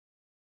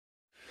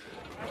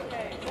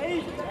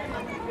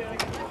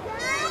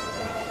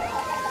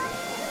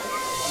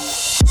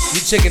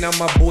checking out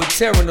my boy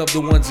Terran of the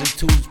Ones and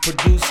Twos,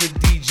 producer,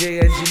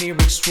 DJ, engineer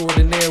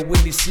extraordinaire,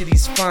 Windy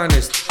City's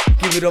finest.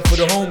 Give it up for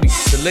the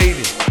homies, the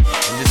lady.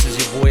 And this is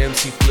your boy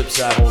MC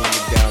Flipside holding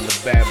it down,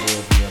 the bad boy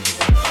of the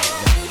underground.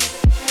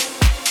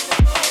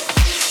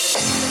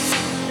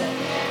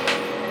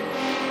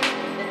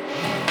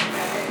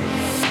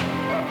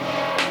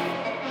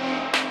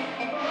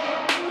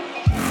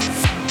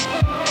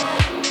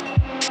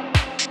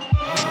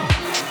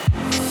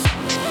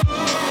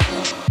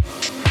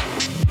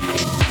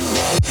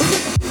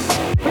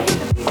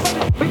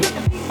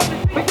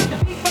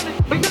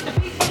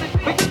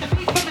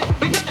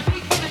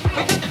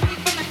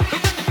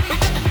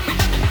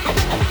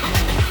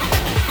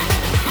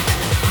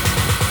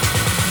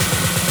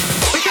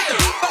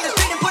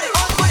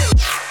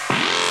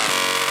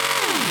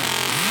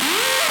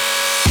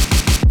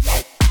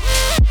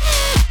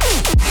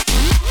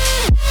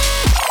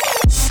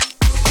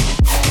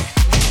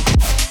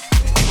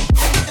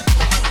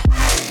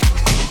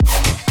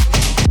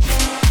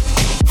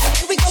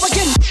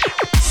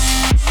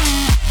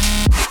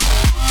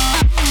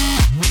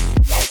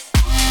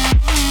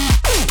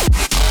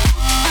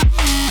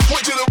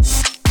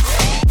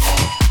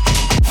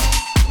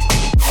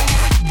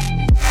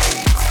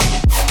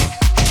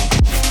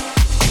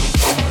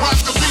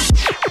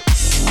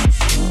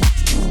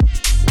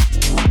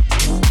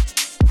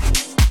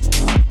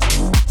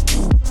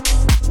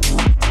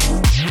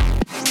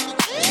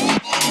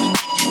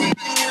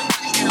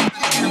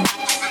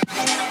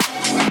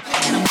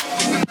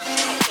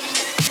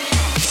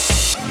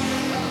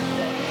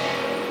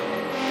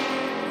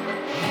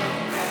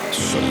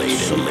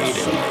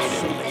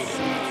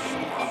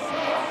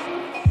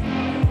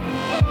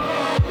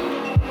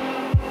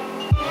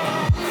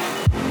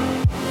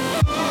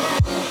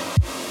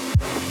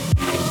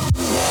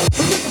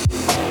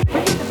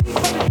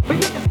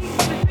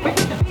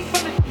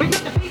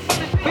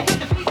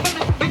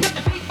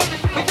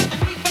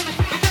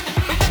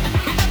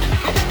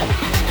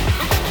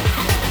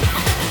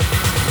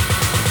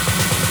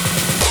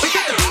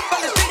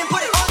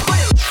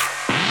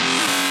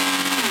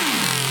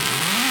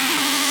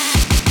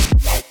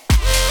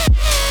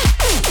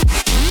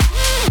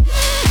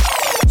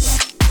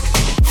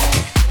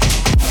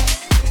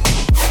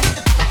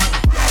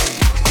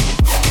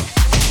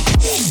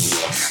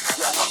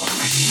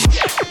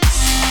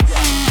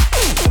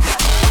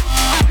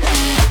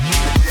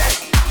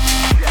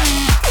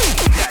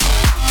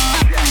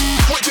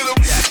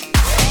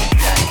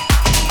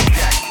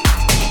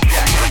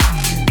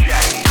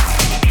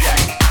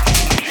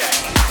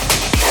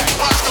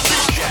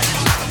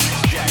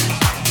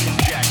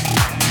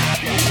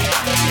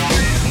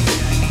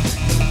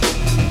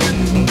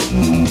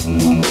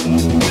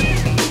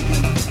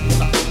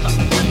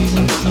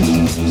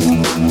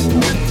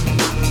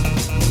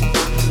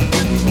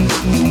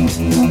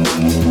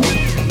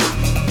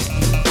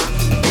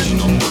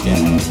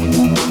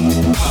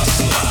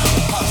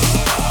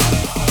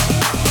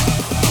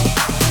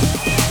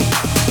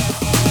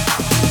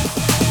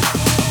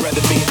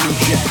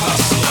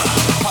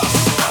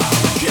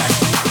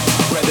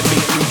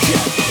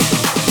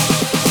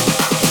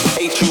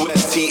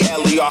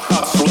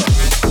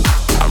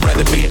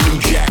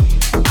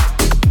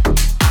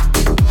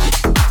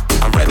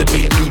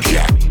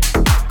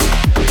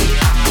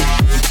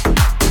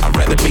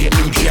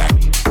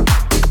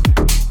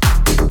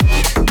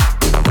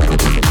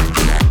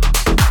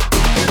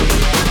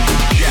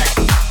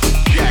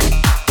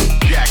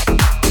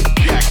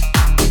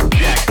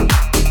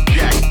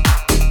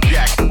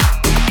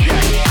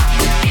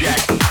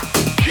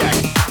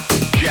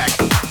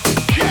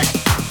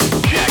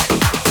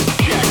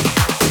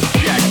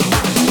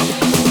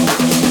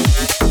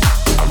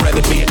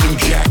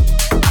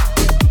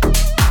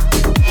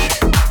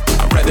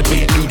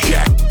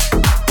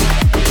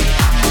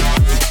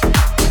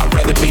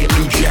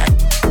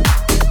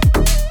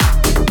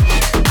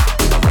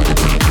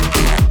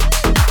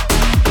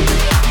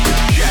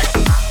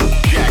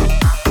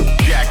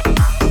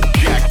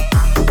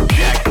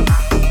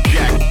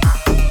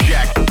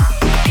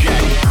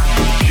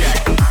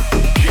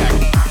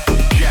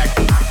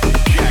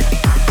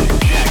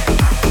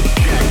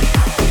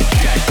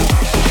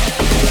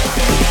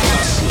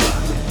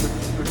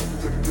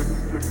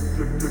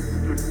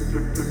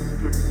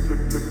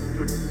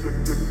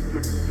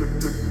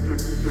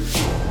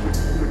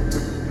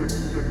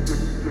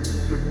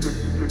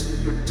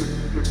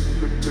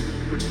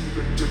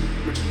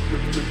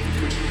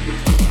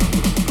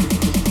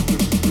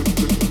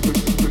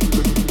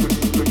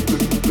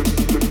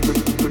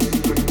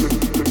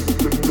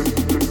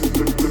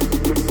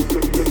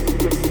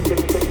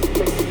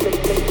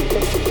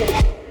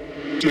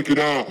 Check it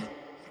out.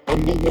 I'm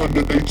the one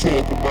that they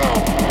talk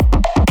about.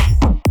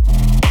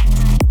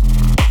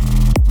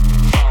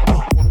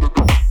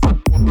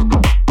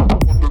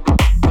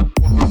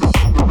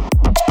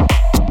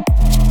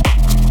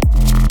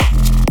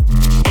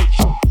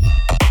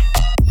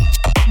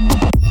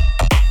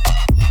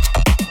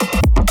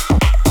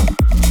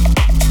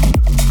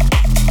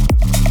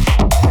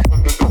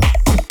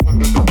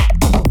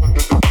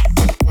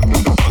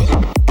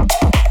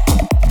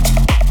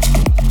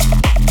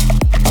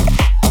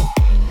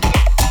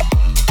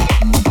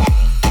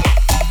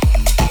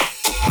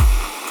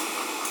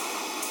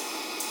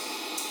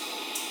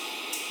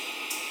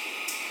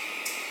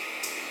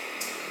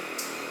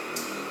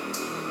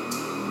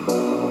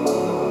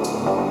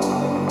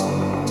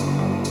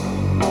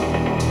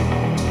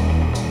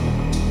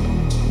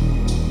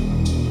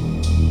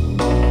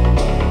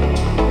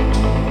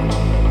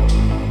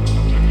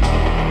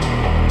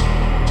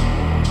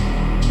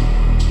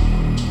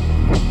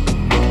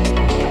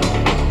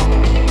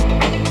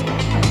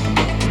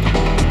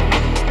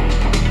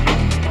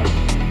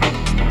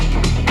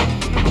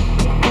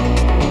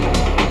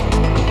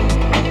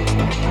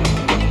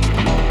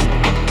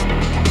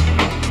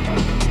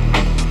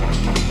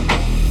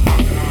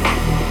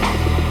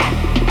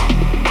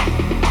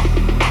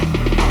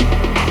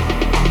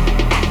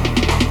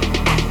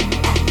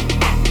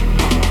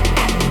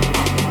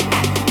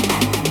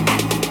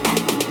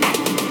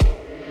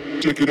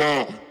 check it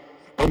out.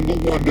 I'm the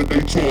one that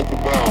they talk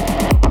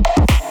about.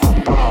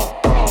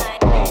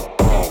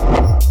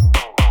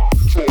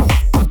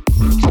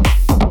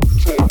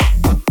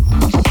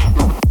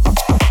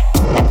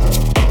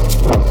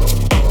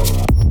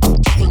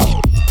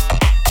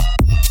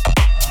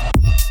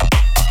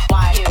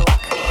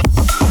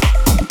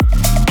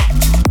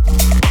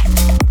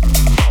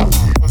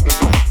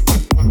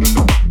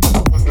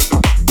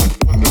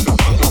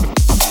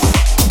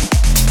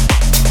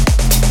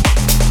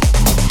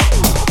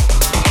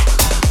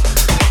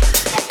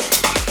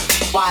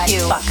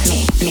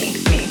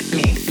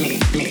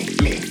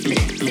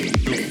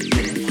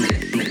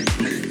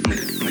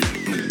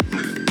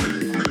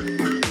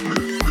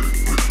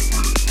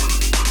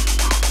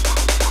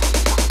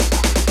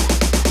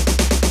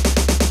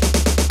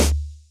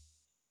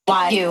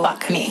 You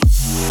fuck me.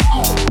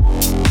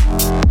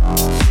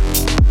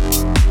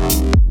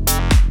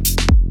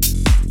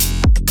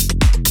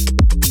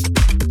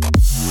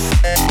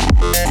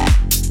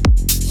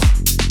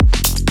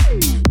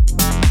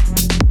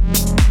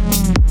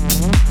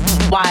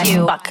 Why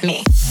you fuck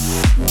me?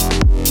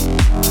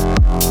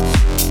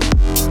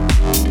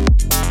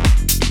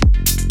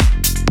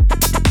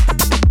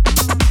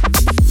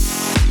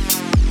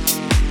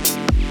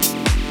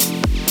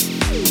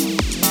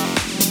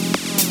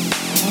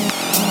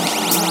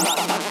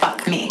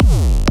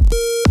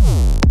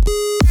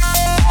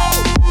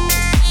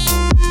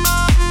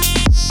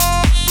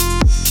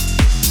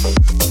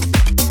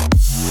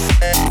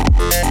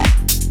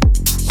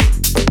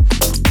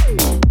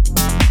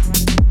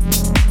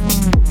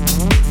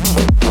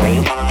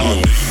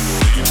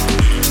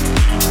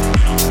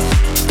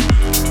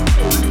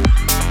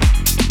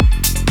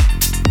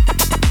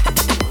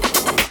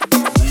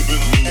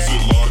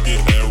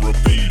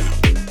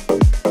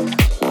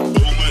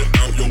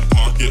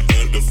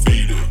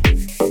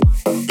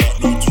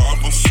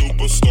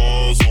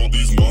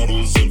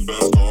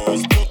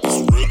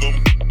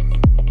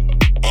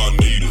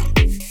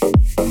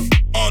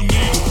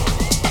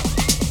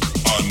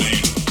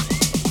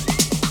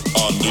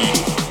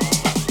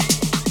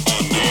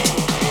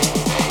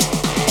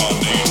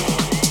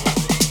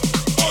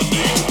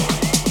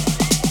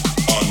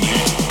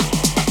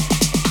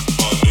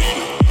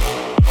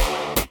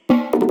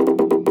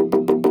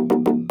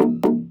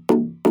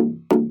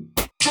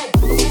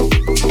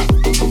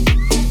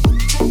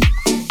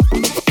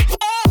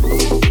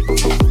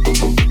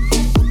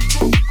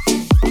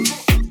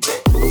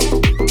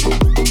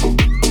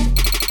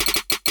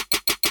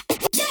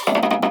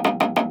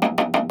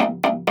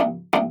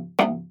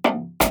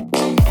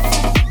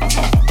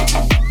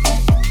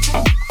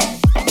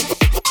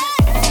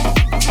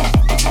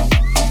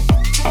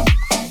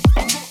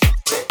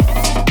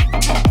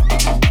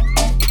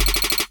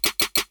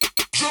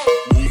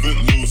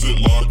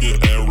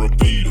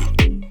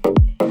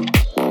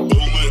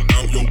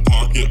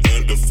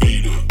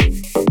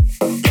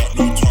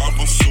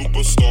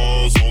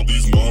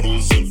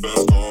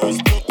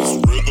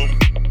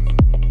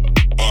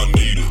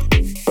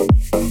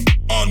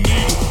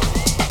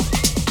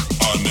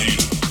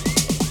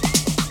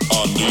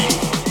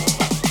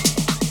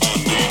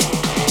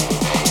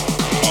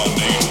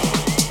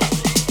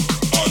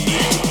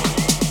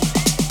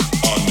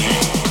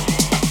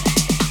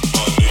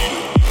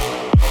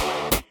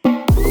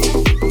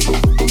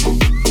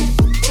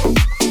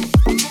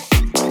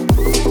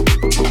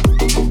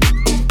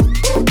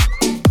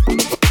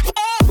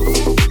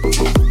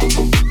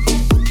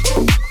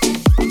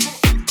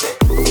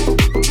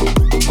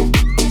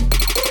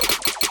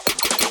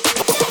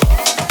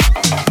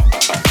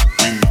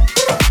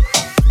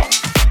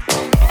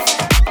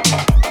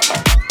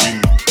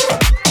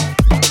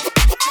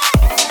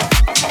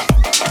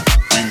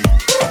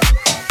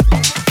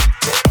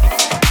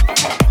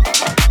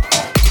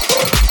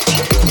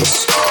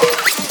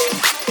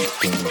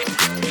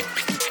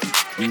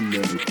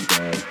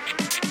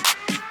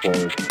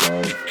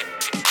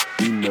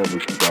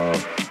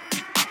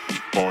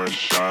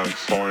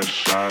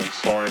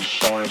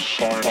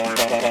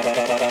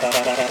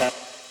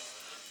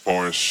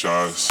 Pouring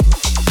shots.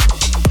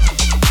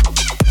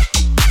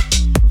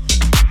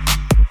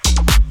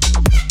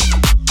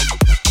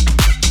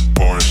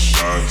 Pouring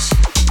shots.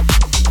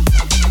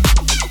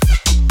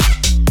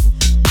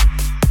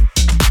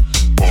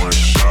 Pouring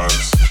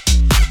shots.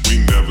 We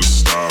never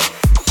stop.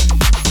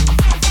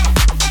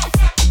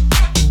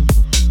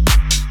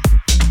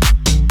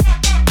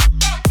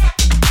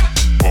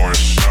 Pouring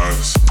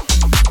shots.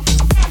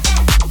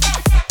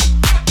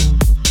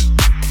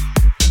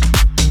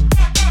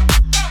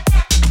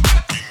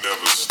 We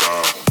never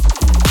stop.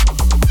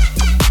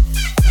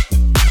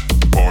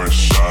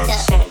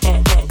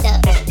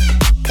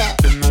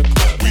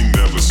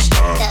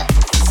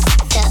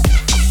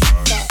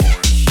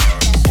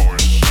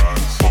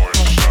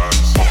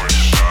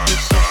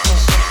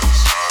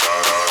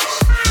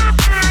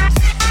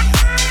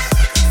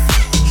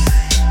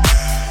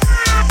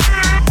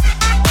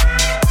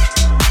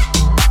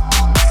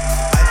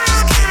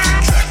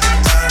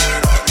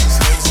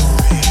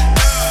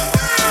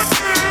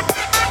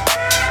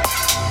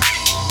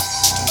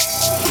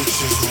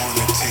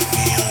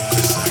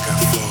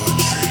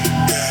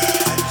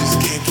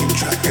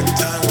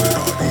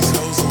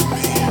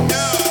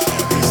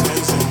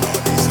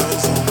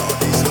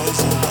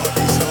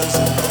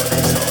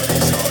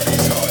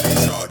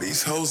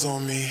 hoes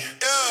on me.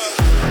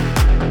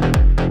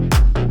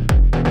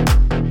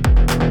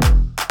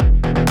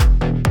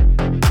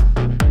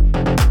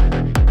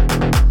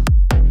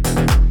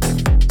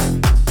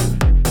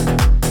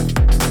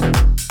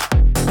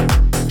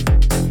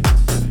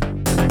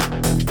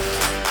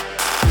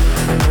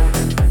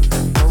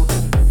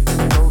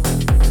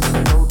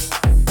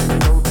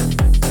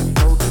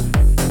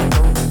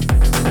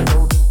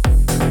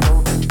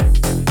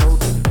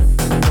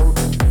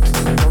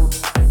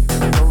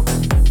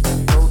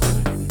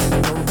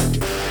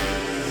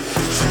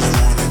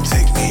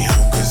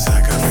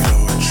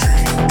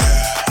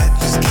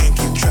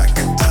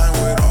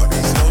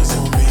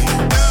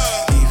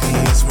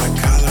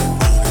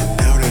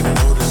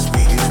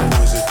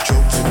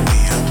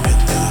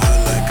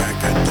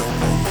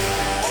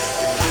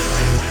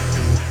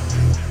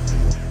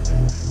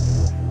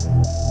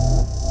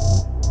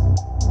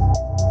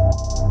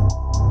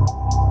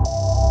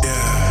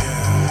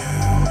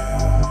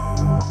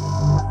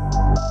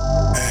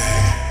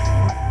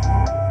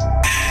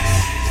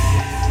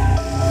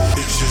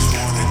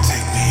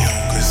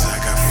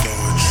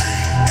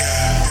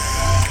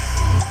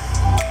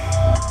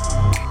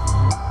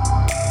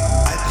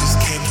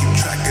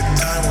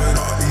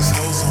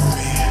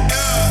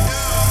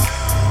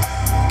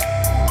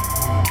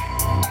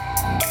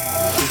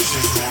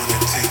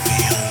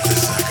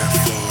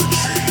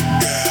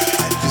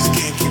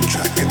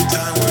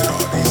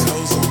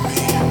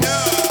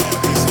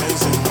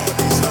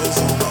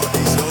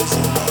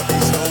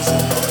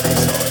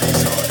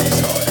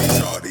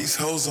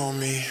 On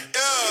me.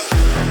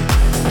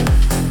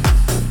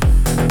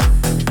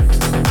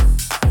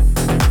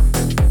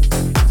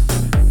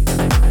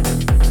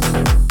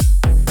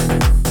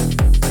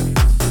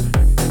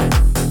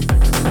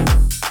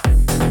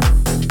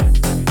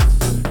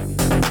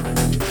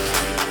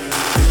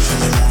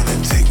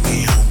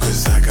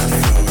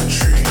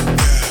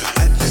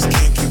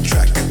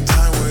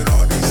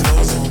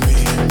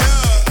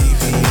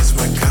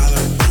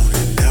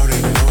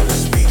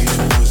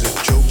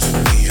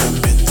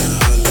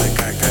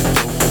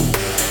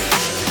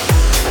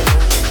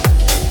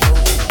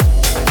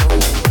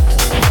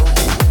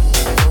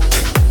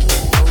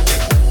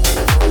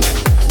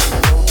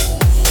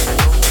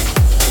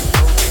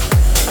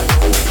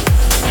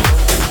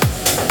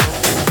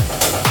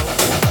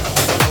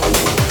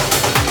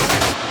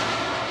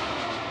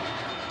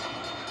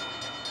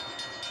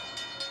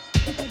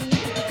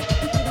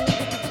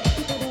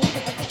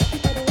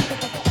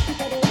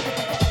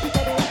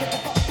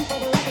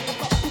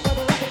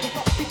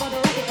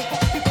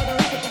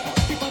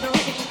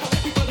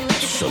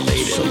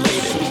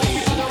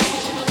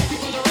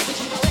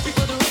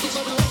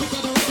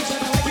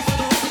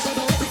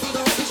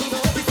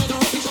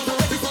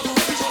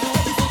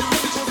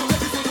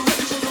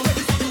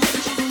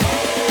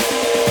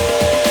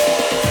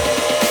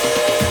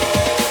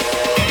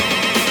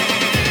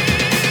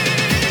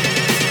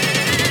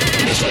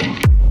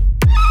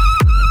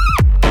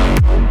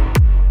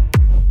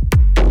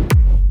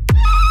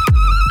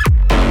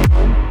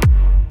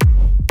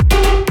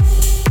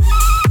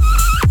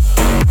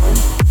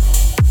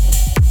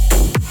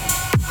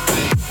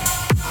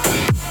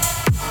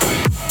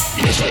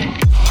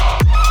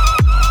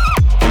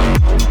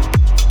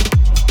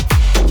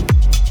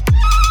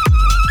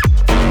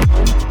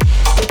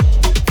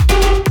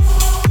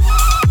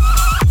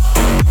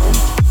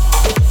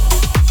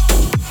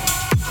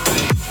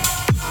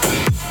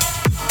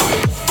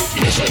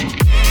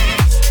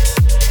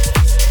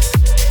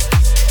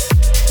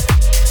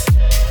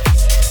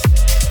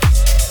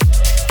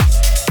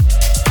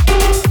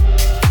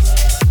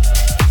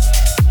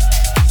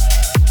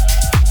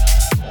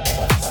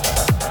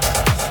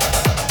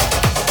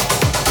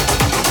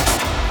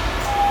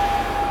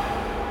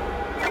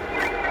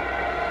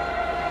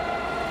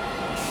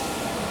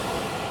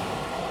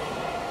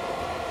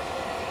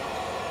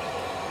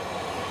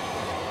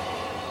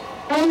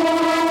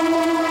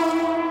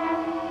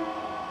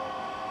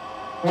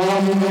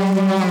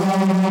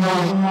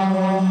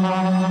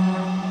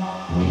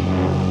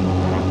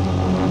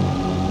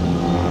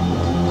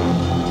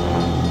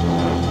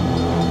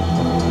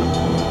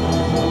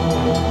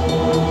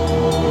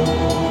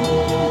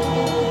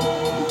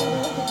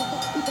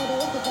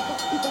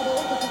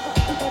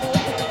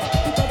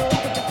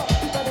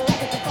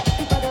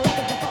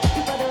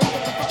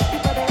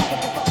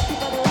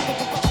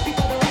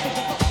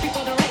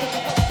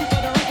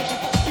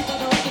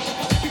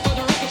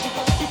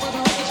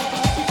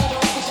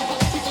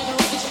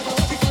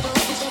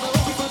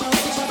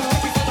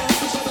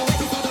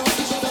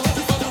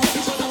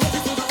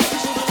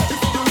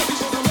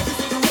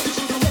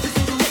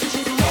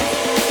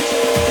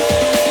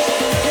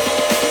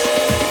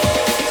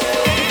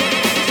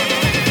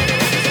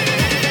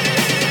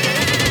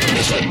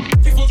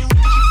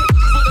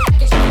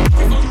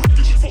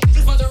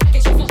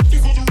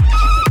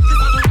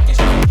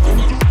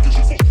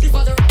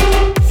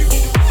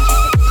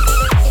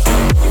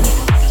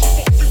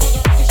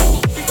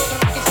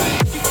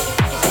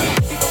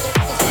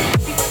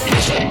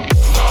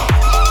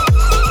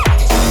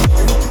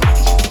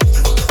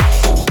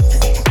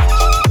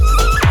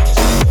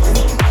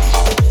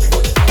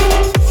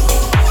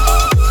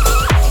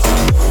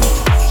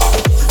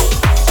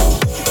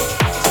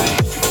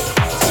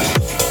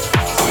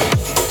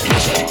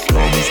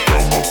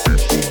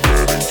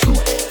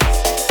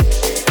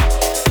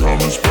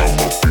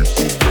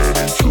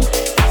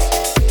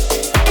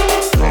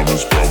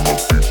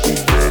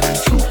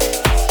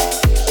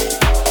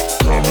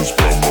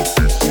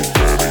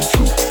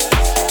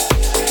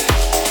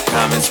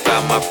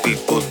 about my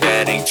people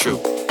that ain't true.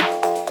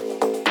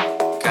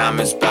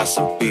 Comments about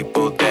some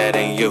people that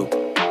ain't you.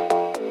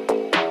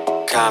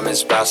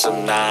 Comments about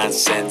some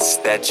nonsense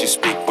that you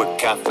speak with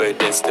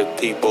confidence. The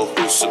people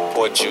who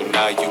support you,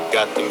 now you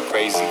got them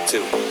crazy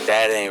too.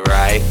 That ain't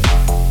right,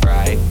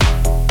 right,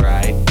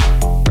 right,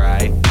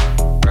 right,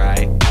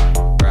 right,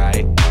 right,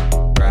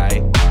 right,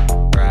 right,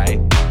 right,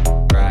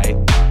 right,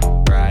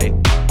 right,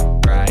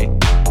 right,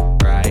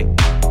 right,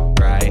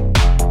 right,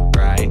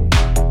 right,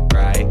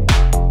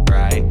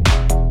 right,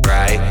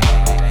 right.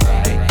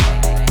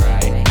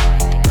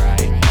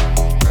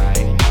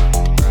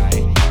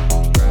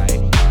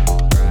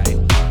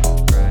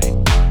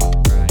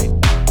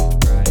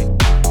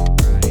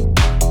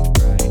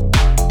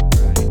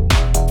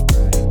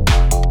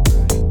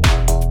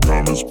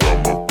 Comments by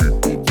my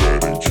people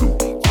that ain't true.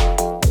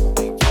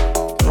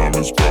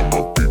 Comments by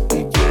my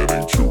people that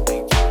ain't true.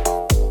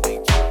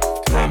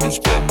 Comments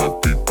by my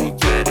people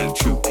that ain't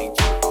true.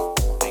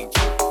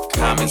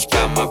 Comments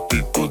by my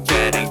people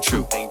that ain't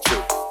true. Ain't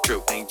true,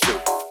 true, ain't true.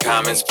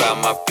 Comments by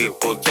my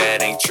people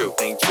that ain't true.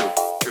 Ain't true,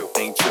 true,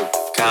 ain't true.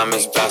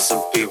 Comments by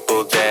some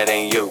people that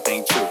ain't you.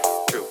 Ain't true,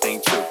 true,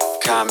 ain't true.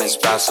 Comments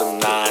by some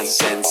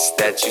nonsense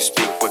that you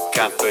speak with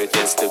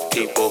confidence. The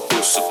people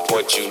who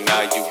support you,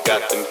 now you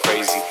got them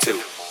crazy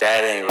too.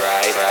 That ain't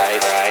right,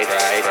 right, right,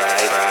 right,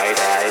 right, right,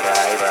 right, right,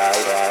 right,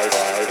 right,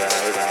 right,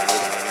 right, right.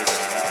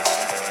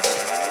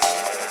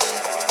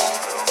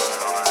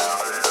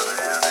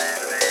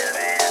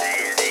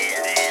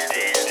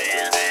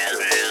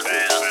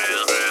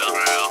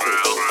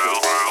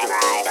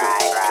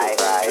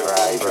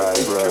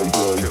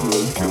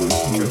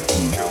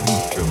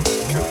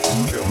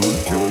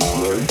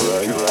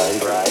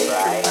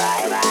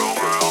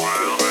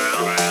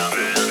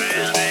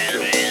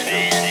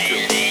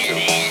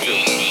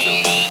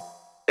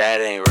 That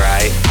ain't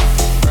right,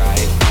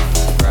 right,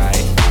 right,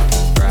 right,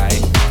 right,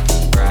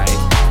 right,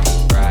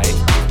 right,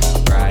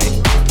 right, right,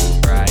 right,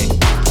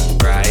 right,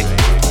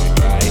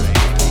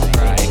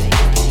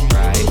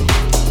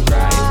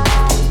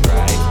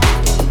 right,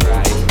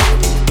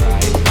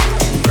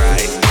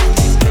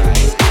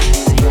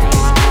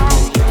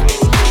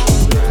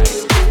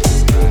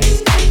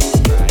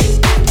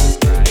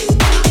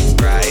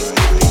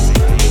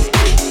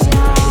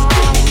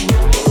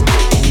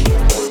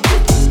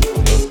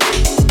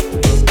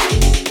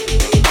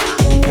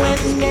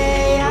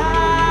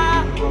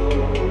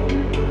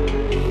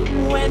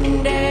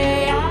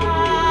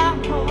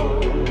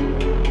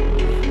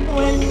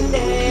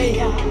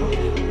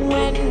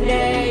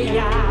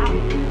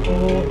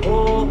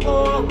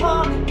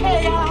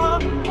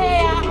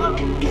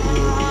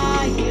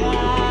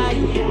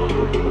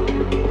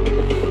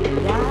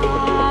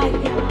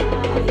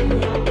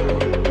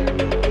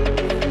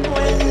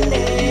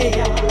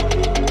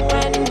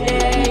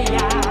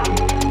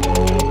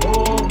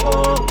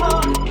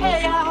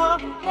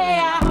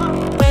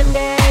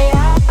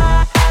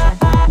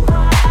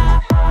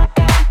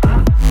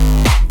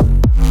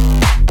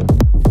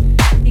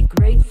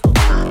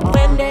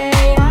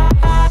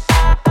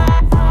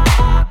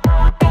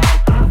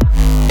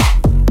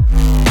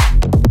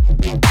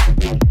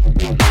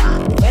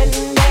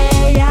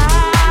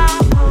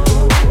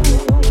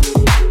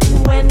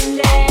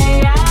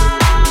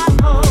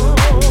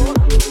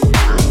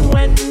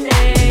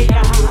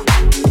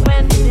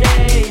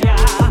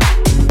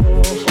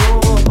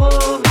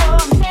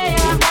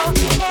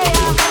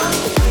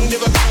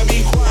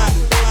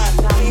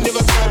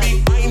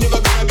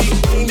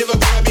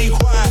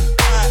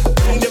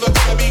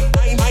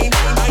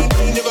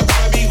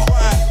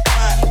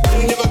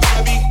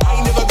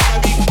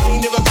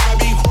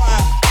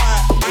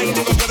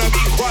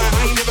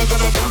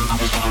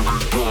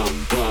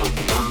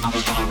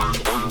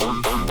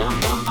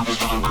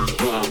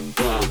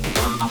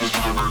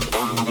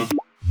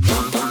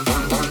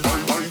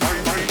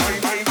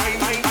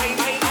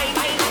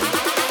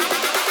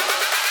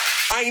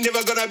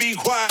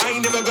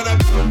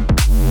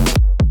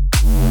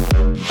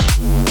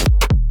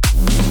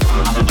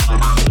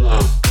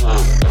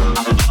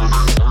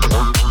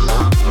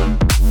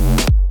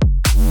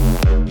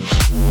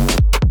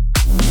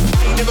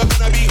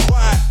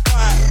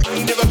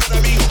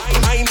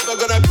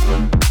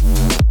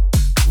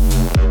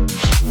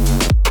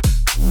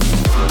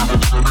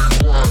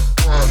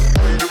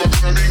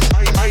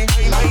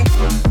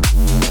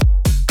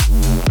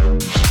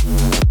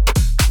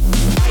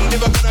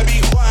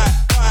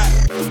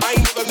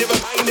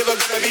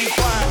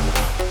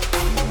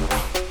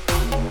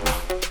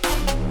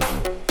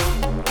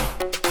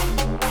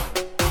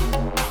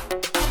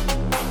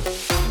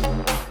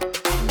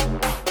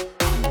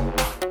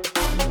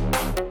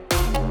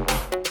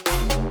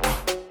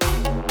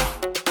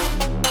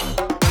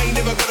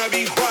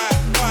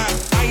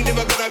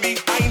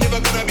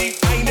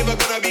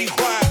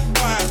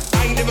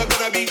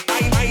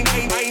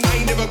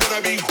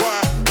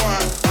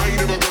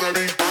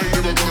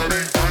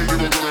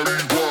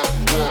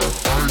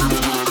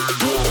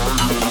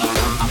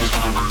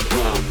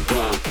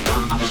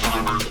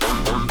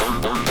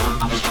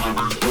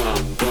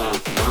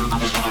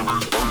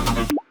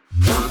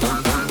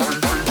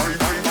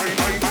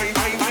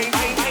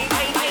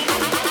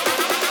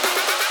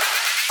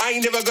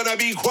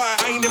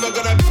 quiet. I ain't never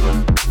gonna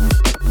be.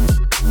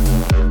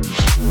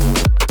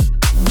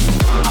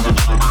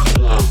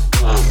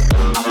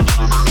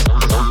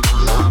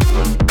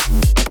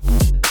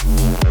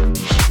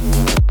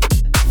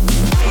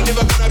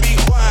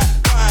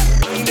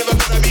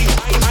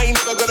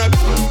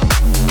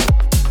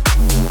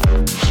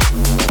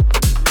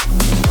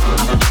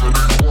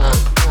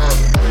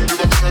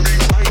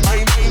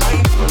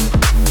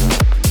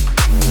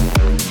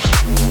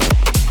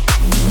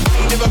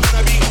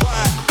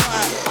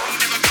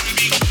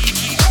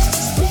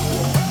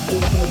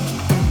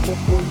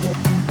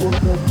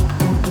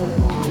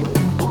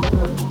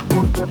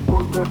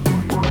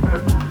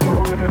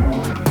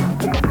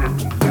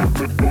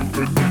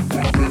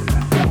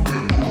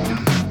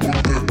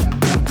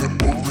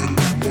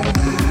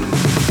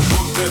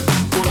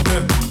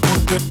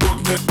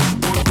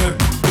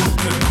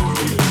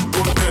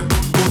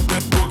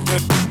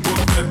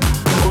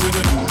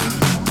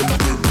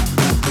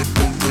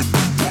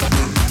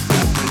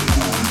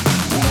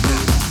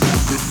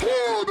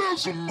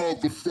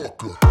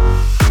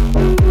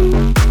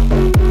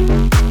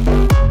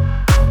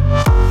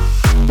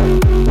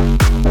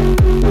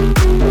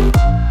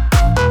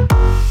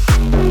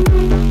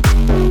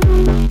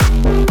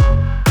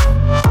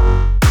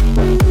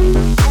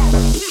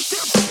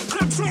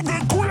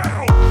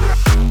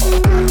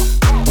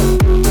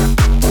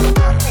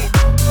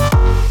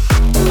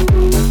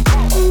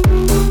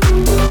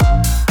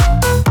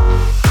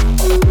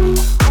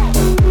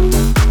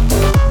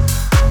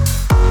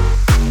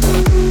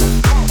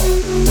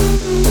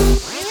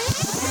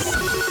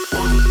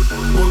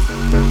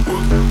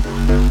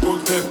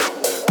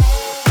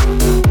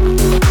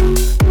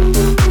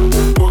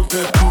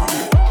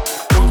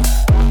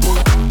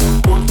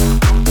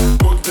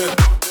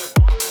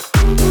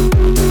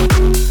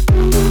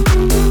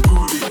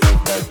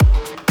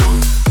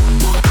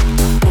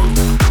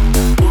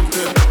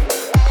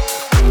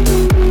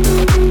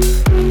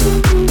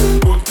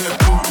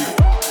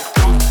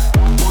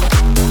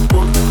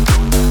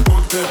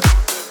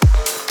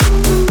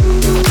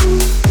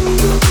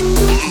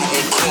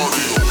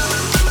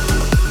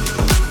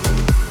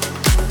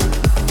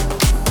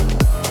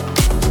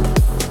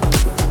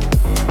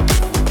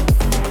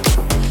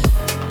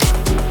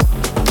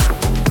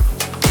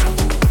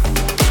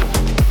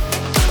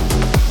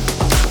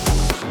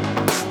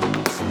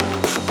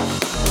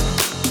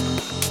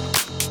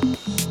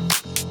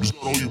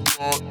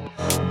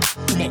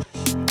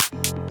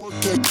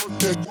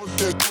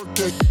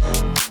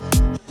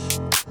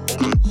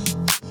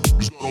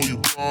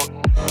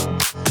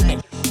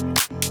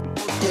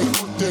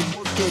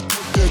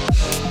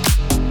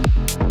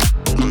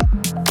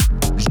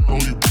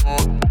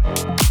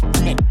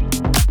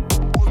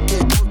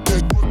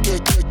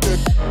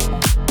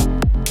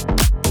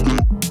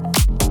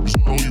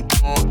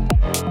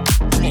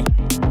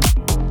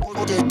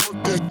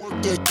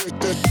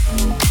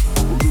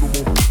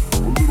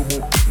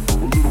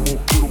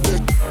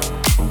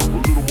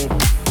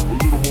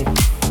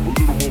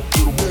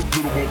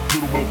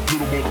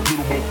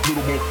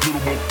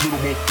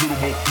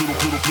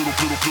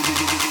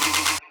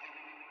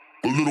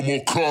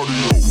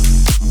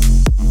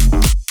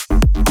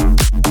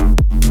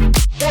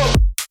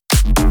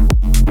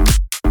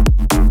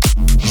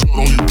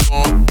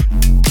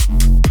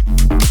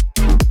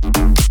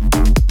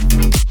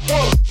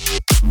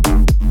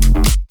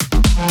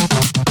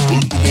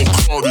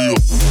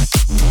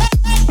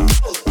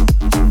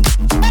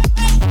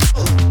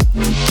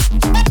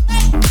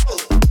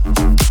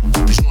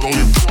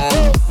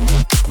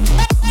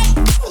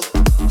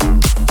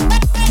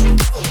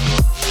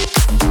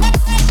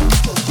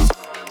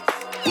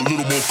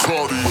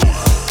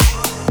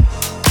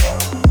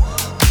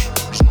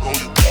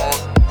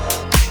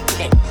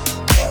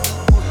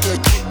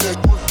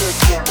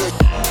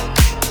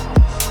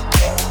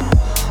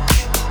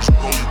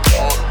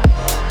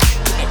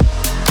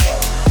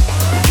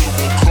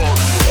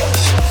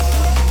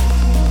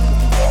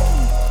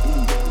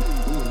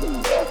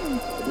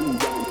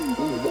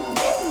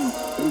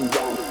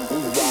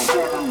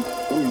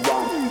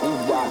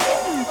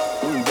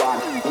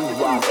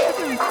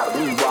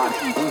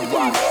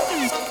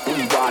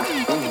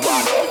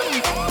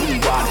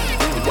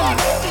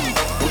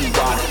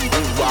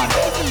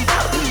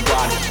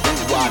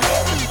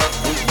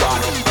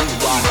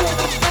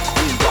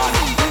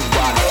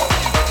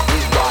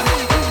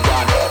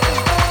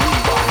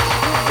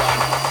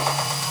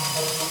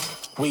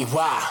 We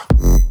rock.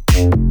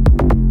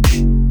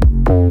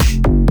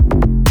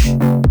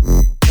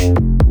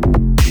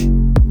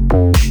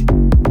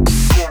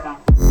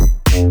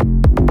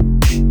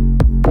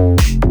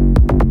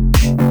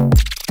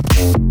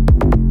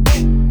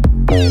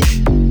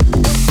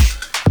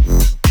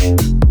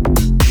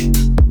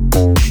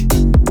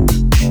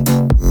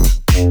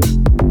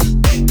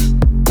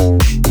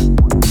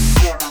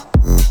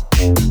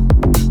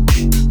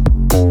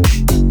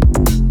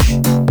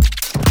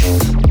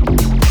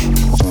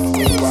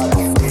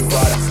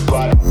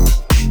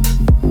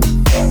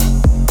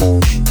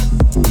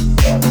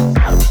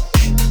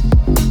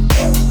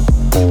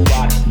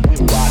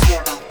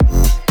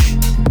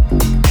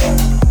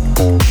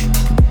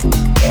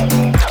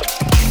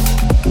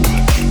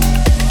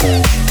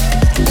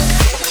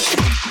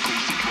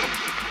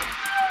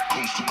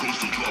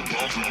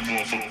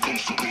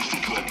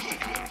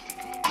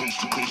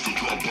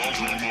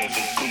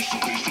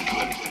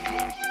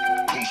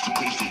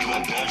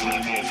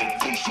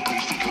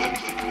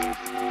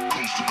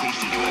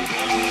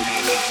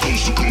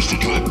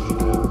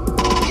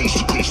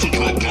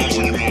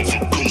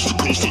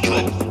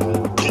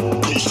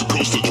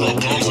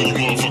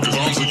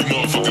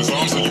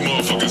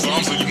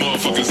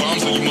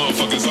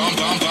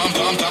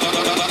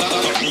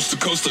 Coast to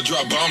coast, I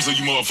drop bombs on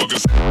you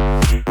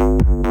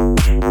motherfuckers.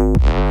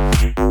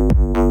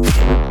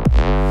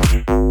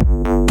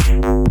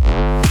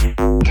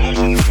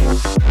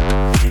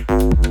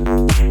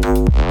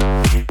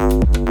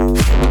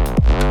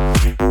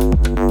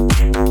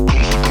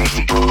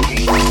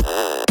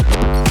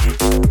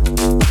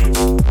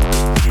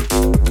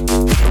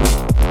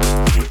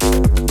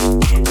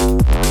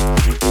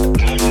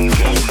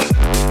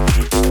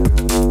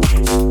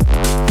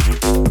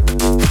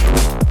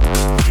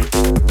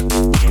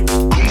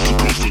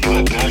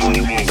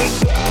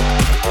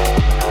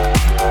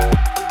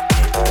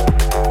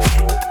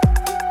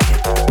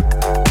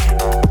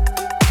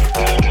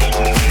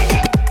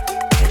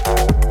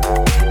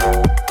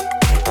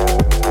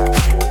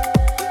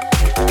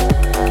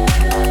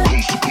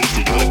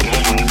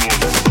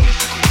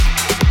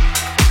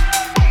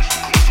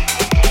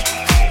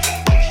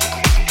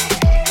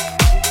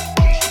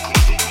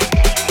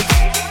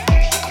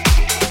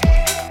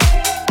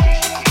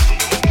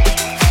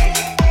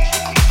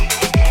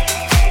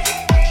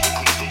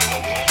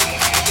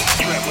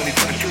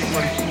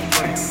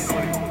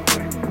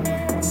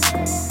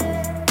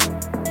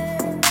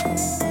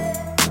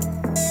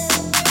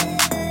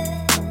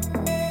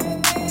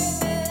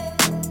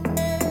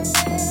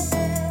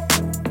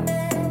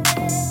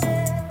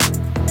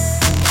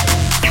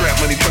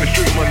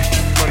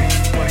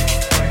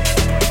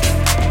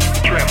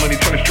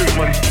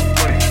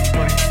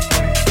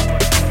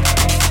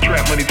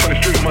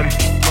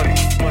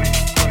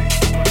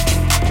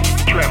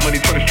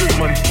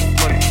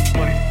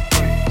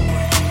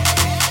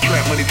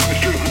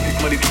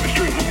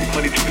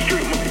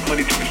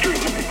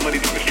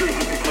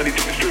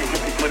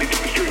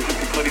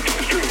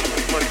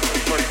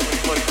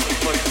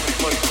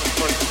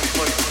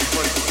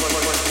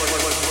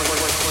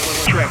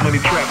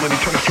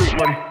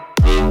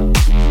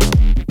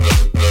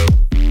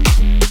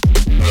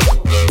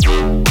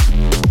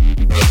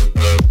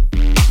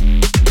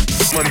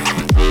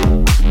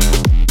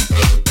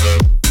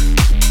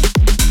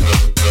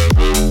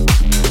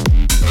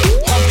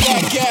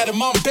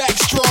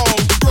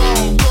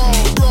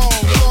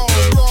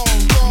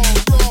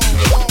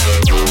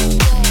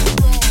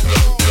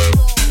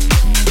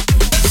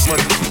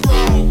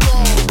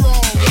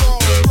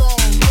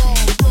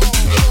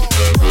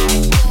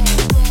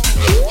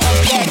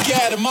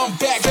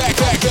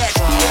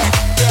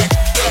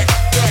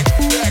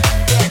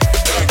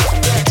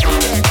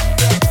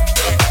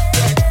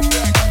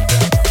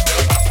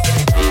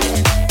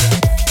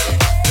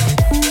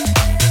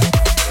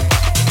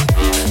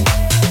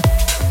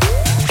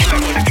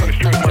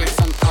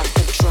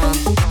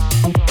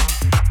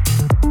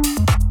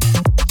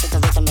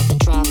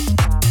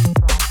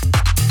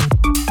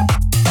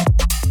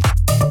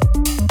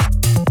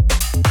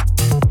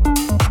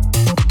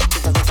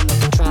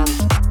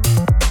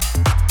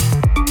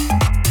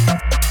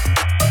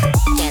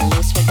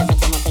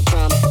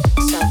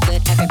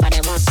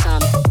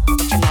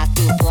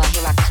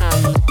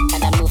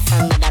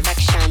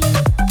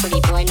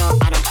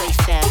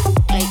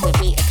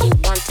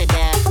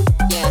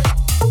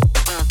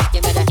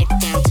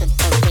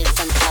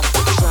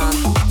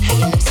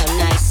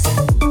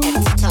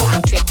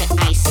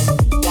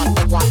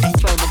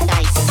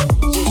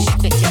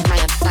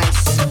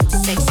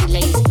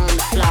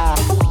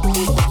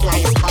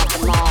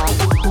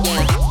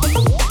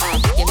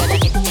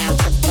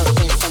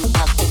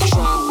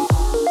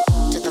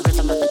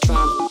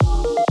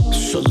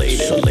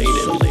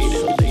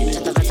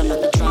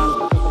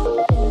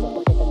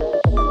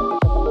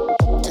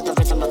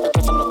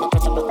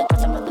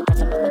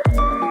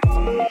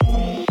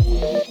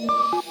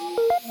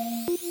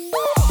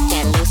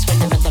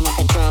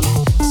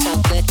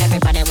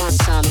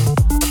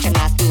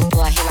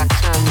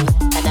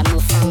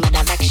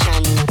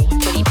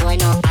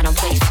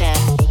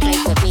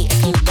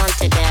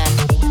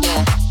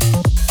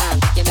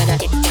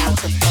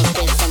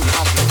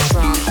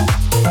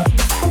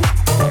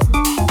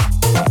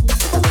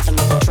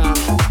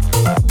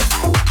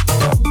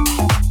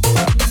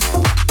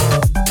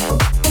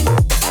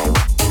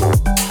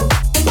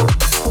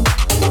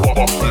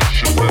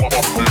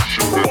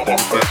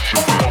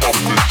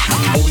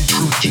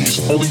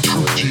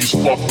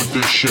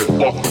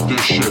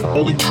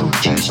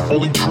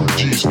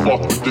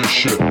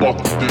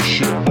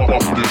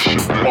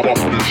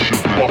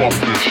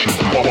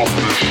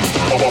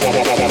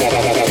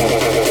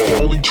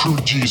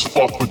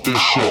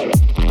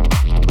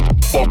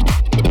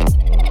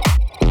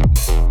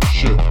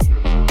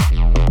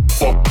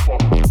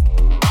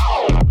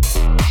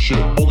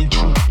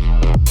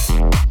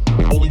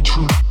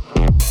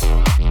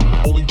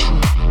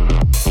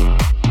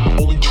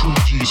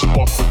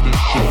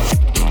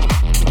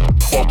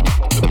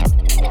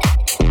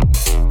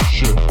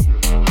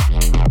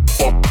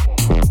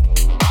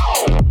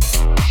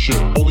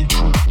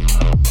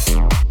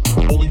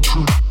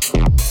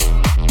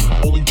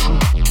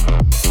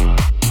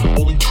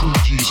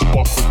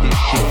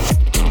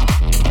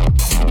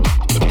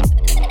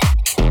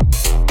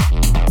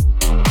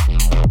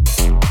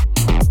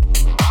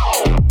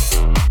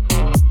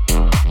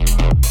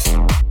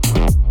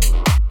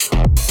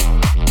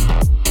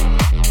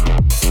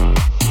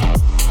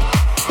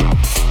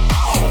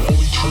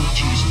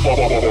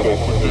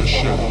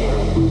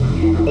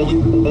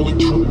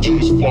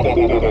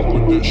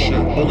 with this shit.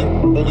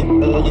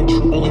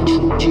 Only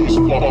true G's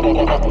fuck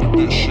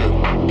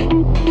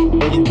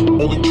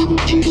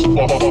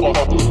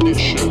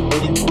with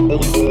this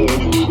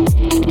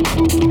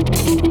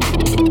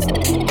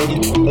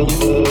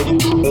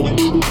shit. Only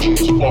true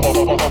G's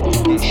fuck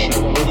with this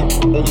shit.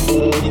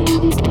 Only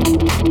true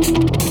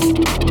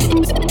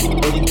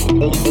G's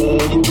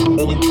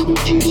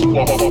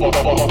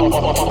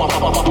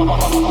fuck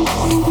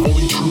with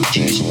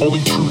this shit. Only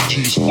true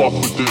G's fuck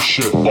with this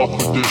shit. Fuck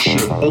with this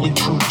shit. Only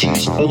true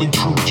G's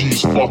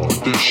fuck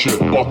with this shit.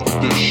 Fuck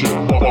with this shit.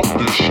 Fuck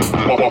this shit.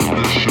 Fuck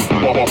this shit.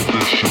 Fuck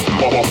this shit.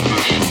 Fuck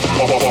this shit.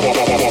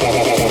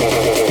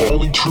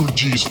 Only true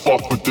G's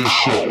fuck with this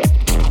shit.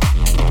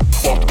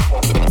 Fuck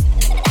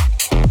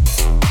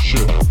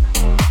shit.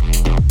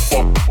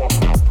 Fuck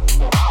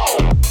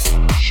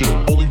shit.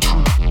 Only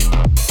true.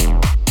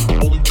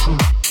 Only true.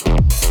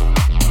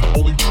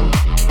 Only true.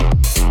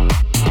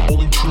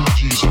 Only true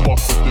G's fuck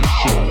with this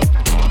shit.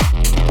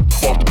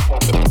 Fuck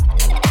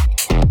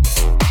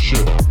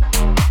shit.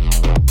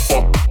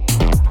 Fuck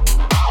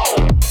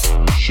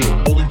shit.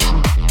 Only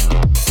true.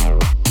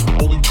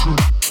 Only true. Only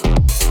true.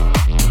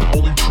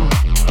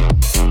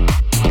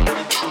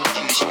 Only true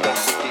G's fuck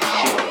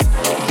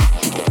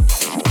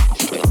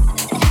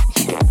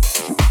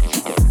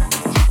with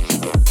this shit.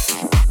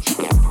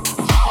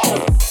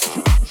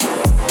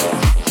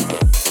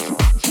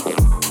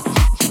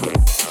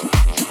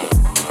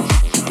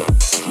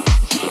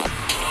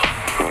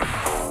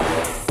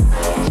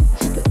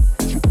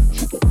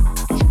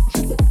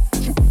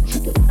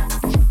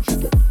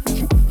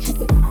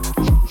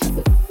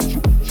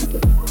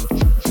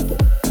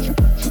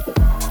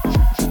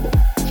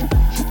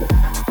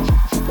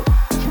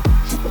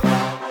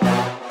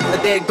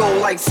 There go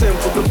like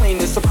simple, the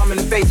plainness of I'm in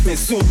the basement.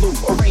 Zulu,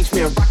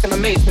 arrangement, rockin'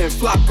 amazement.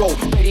 Flocko,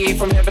 radiate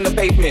from heaven to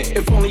pavement.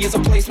 If only is a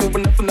placement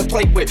with nothing to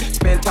play with.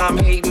 Spend time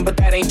hating, but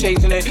that ain't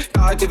changing it.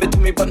 God give it to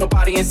me, but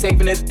nobody ain't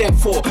saving it.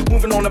 Therefore,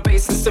 moving on the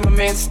bass and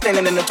Zimmerman,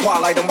 standing in the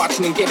twilight and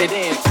watching and get it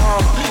in.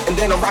 And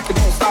then a rocket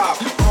don't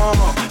stop.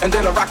 And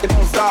then a rocket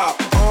don't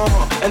stop.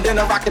 And then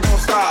a rocket don't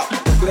stop.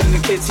 Letting the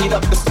kids heat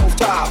up the stove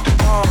top.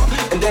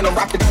 And then a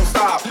rocket don't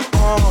stop.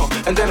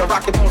 And then a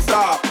rocket don't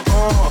stop.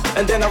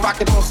 And then a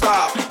rocket don't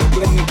stop.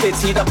 Letting the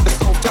kids heat up the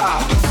stove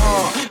top.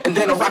 And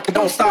then a rocket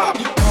don't stop.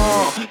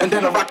 And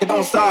then a rocket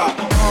don't stop.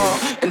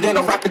 And then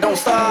a rocket don't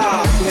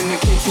stop. Letting the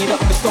kids heat up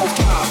the stove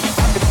top.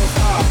 Rocket don't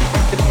stop.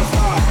 Rocket don't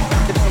stop.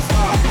 Rocket don't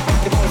stop.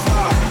 Rocket don't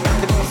stop.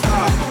 Rocket don't stop.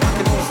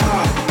 Rocket don't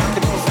stop. Rocket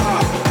don't stop.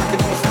 Rocket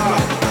don't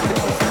stop.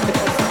 And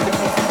then a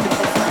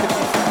rocket don't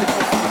stop. Rocket don't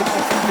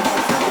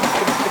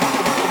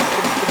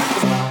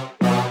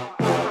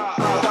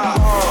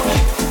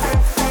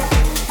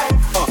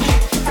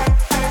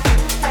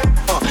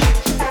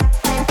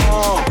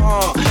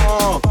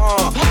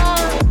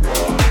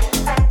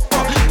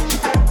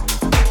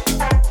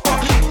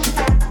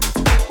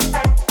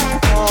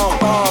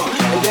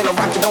stop.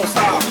 Rocket don't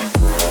stop.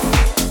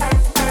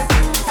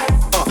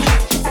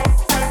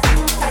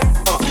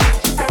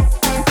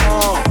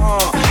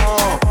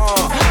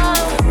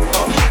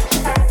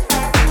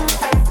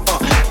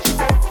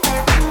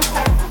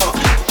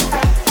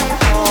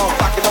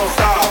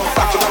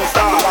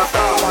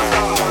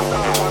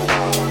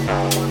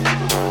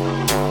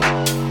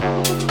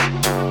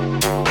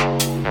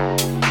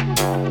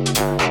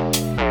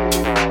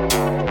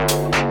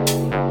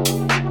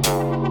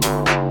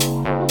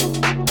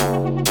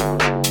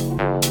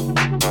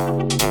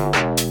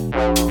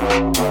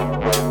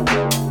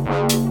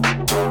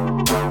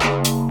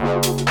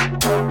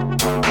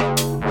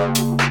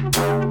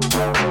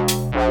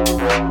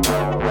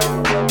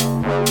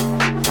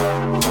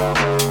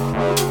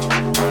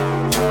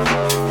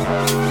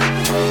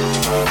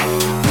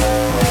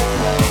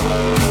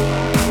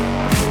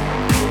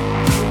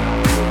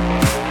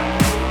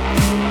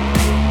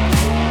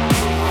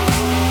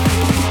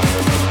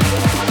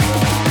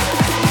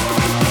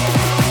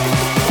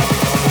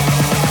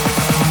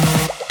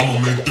 I'll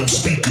make them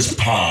speakers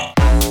pop.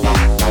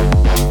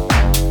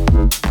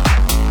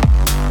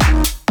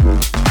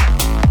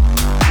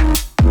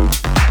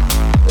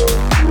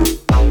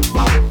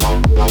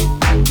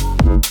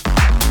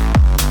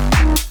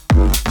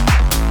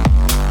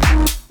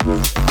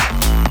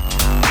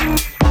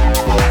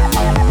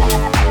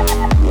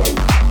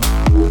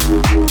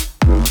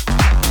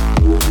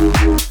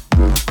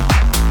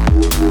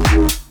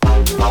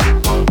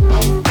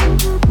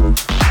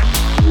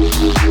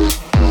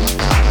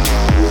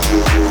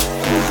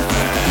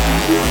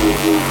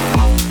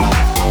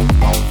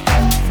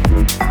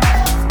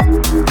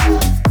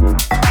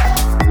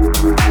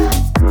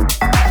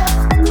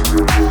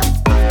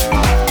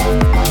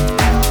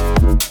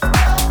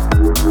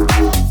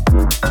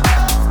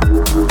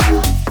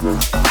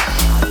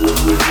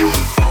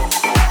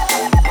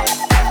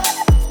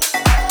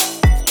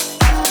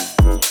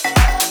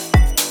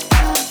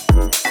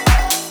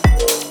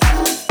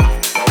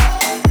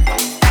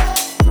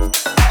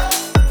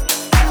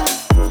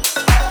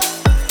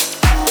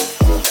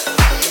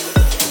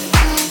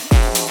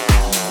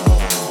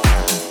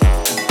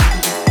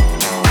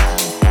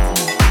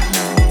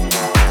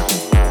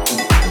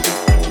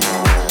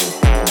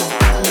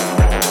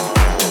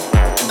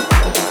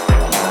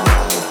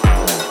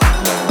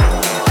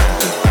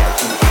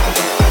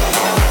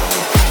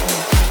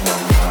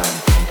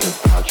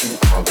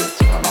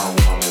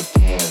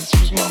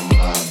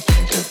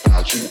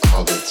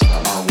 all the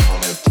time. I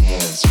wanna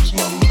dance, use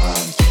my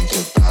mind, think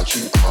about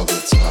you all the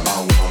time. I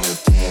wanna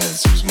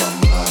dance, use my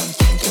mind,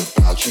 think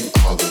about you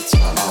all the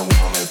time. I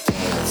wanna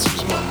dance,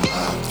 use my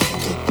mind,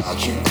 think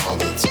about you all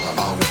the time.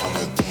 I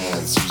wanna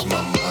dance, use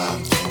my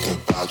mind, think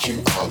about you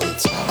all the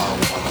time. I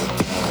wanna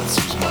dance,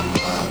 use my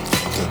mind,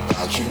 think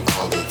about you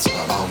all the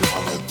time. I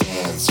wanna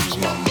dance, use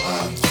my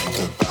mind, think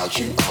about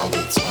you all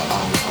the time.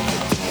 I wanna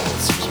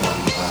dance, use my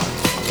mind,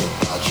 think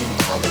about you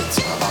all the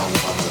time. I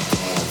wanna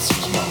dance,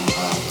 use my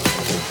mind,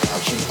 think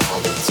about you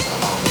all the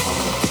time. I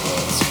wanna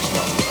dance, use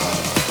my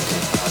mind,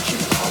 think about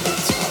you all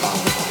the time. I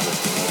wanna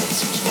dance,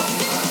 use my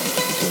mind,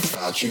 think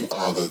about you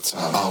all the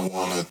time. I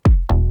wanna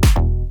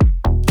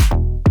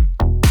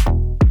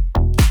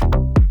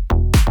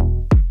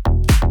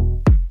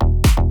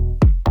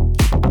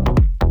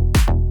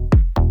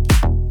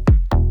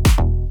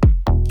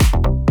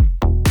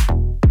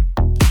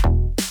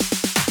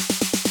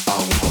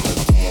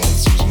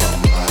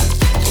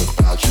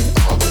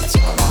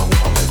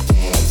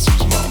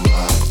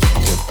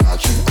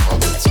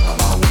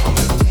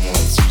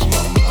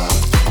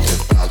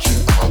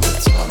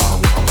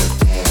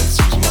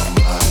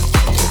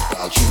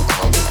you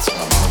all the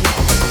time.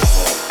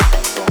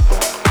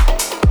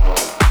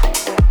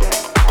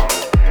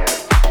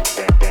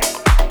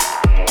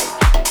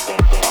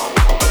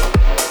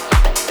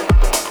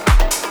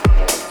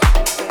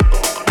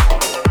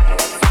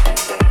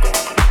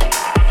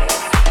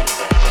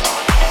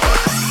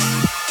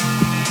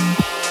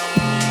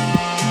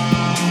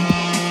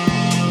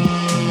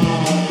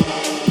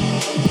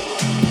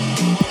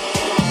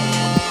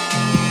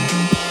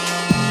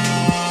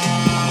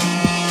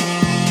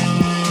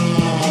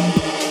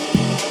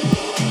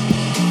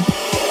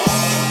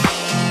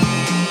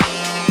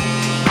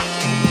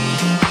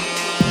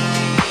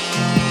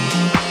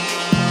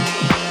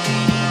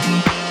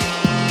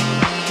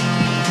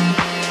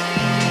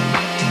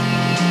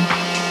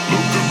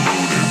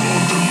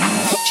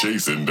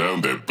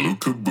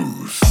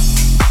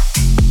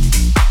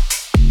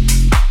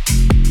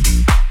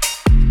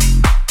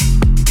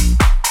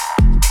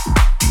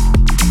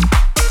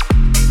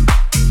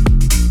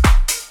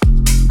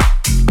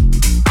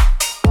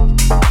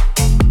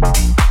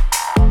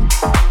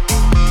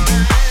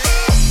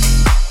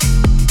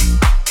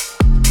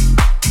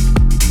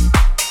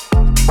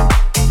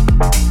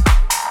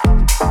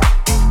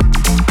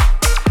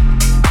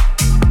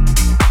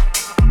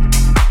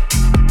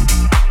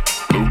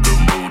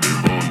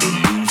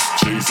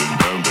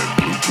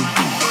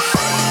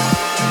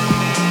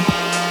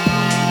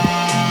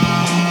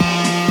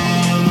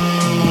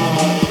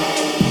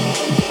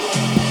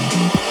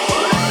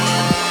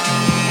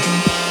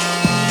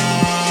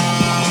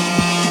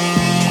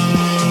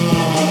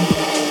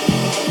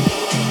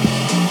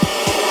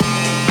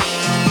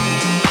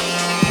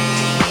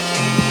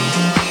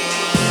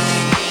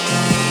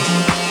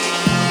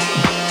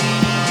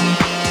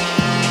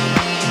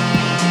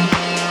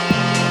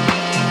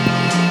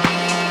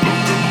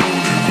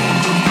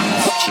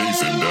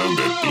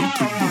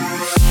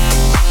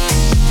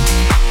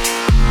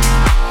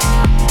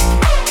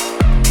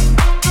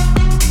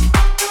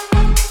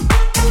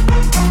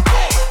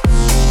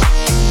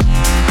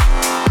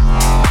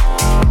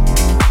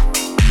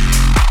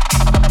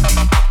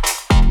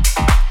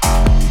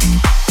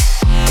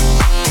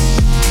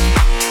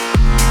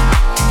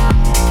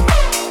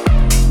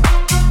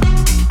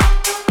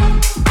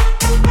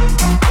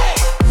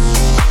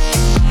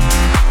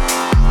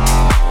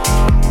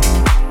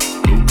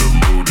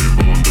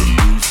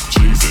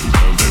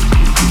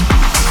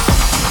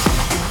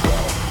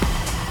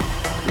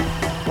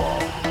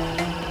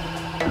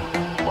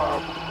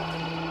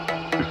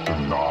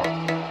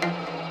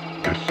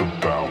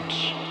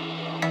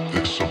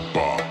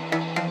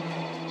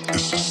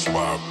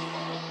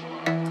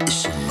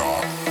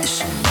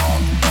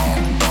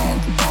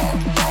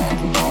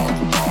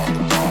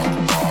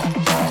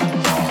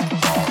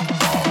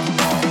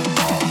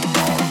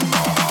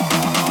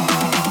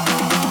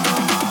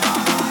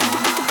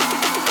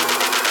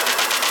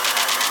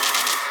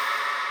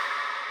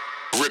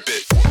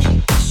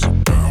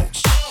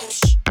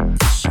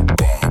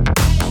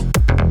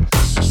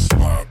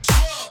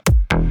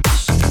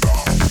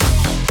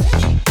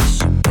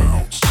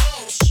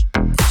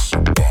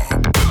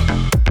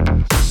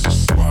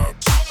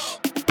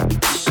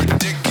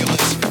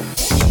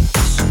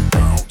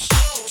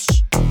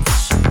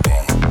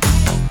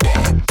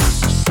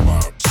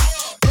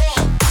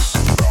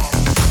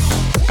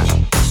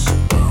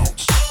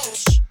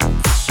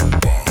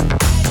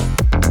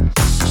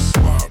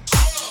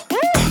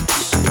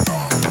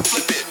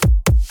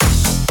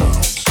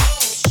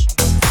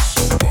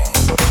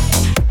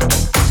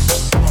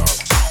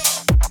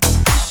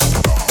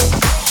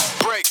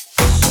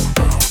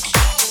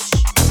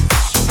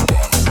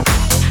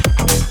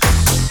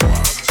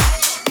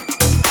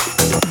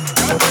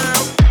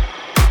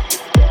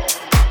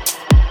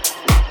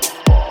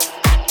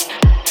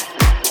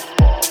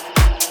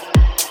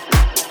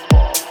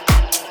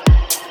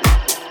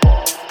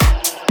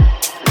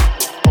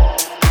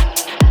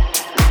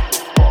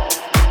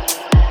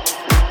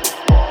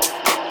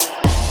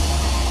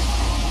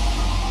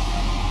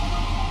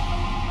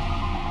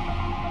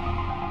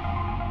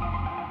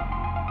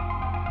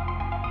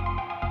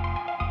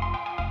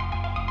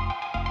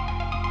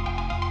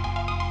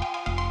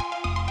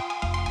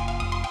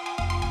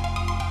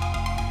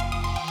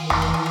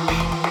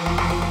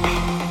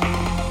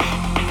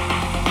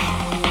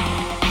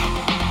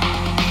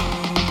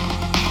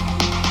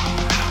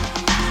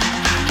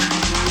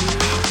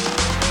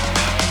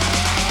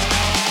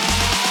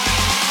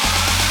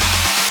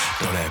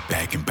 that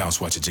back and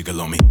bounce, watch it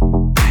jiggle on me.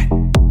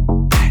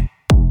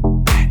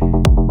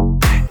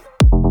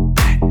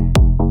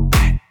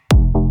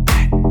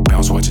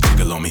 Bounce, watch it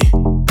jiggle on me.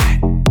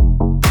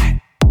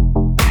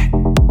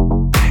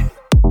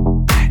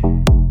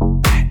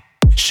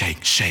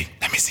 Shake, shake,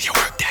 let me see you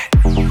work that.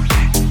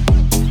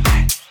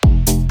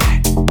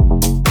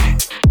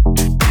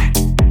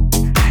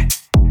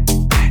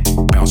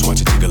 Bounce,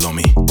 watch it jiggle on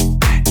me.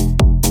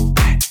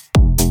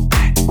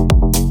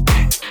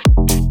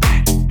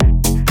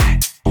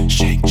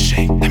 Shake,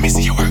 shake, let me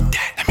see you work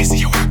that. Let me see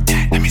you work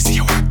that. Let me see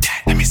you work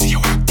that. Let me see you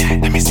work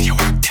that. Let me see you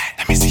work that.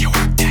 Let me see you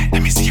work that.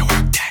 Let me see you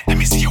work that. Let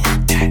me see you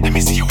work that. Let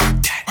me see you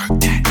work that. Work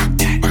that, work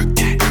that, work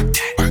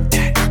that, work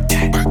that,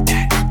 work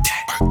that, work that,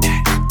 work that,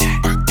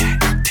 work that,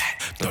 work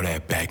that. Throw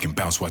that back and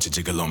bounce, watch it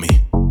jiggle on me.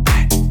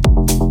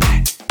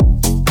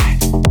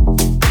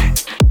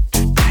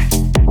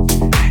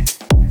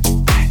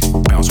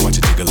 Bounce, watch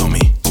it jiggle on me.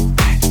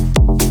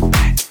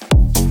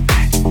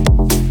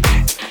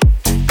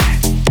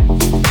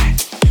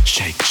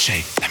 Shake,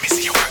 shake, let me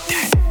see you work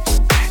that.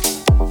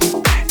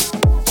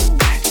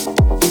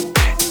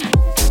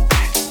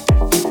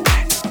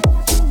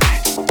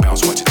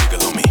 Bounce, watch it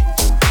jiggle on me.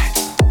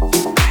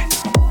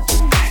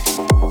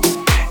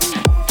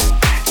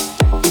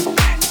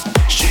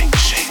 Shake,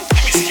 shake,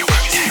 let me see you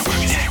work that, work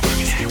that,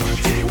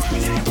 work that,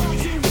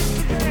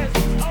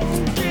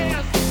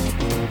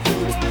 work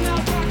that, work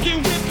that,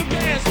 work that.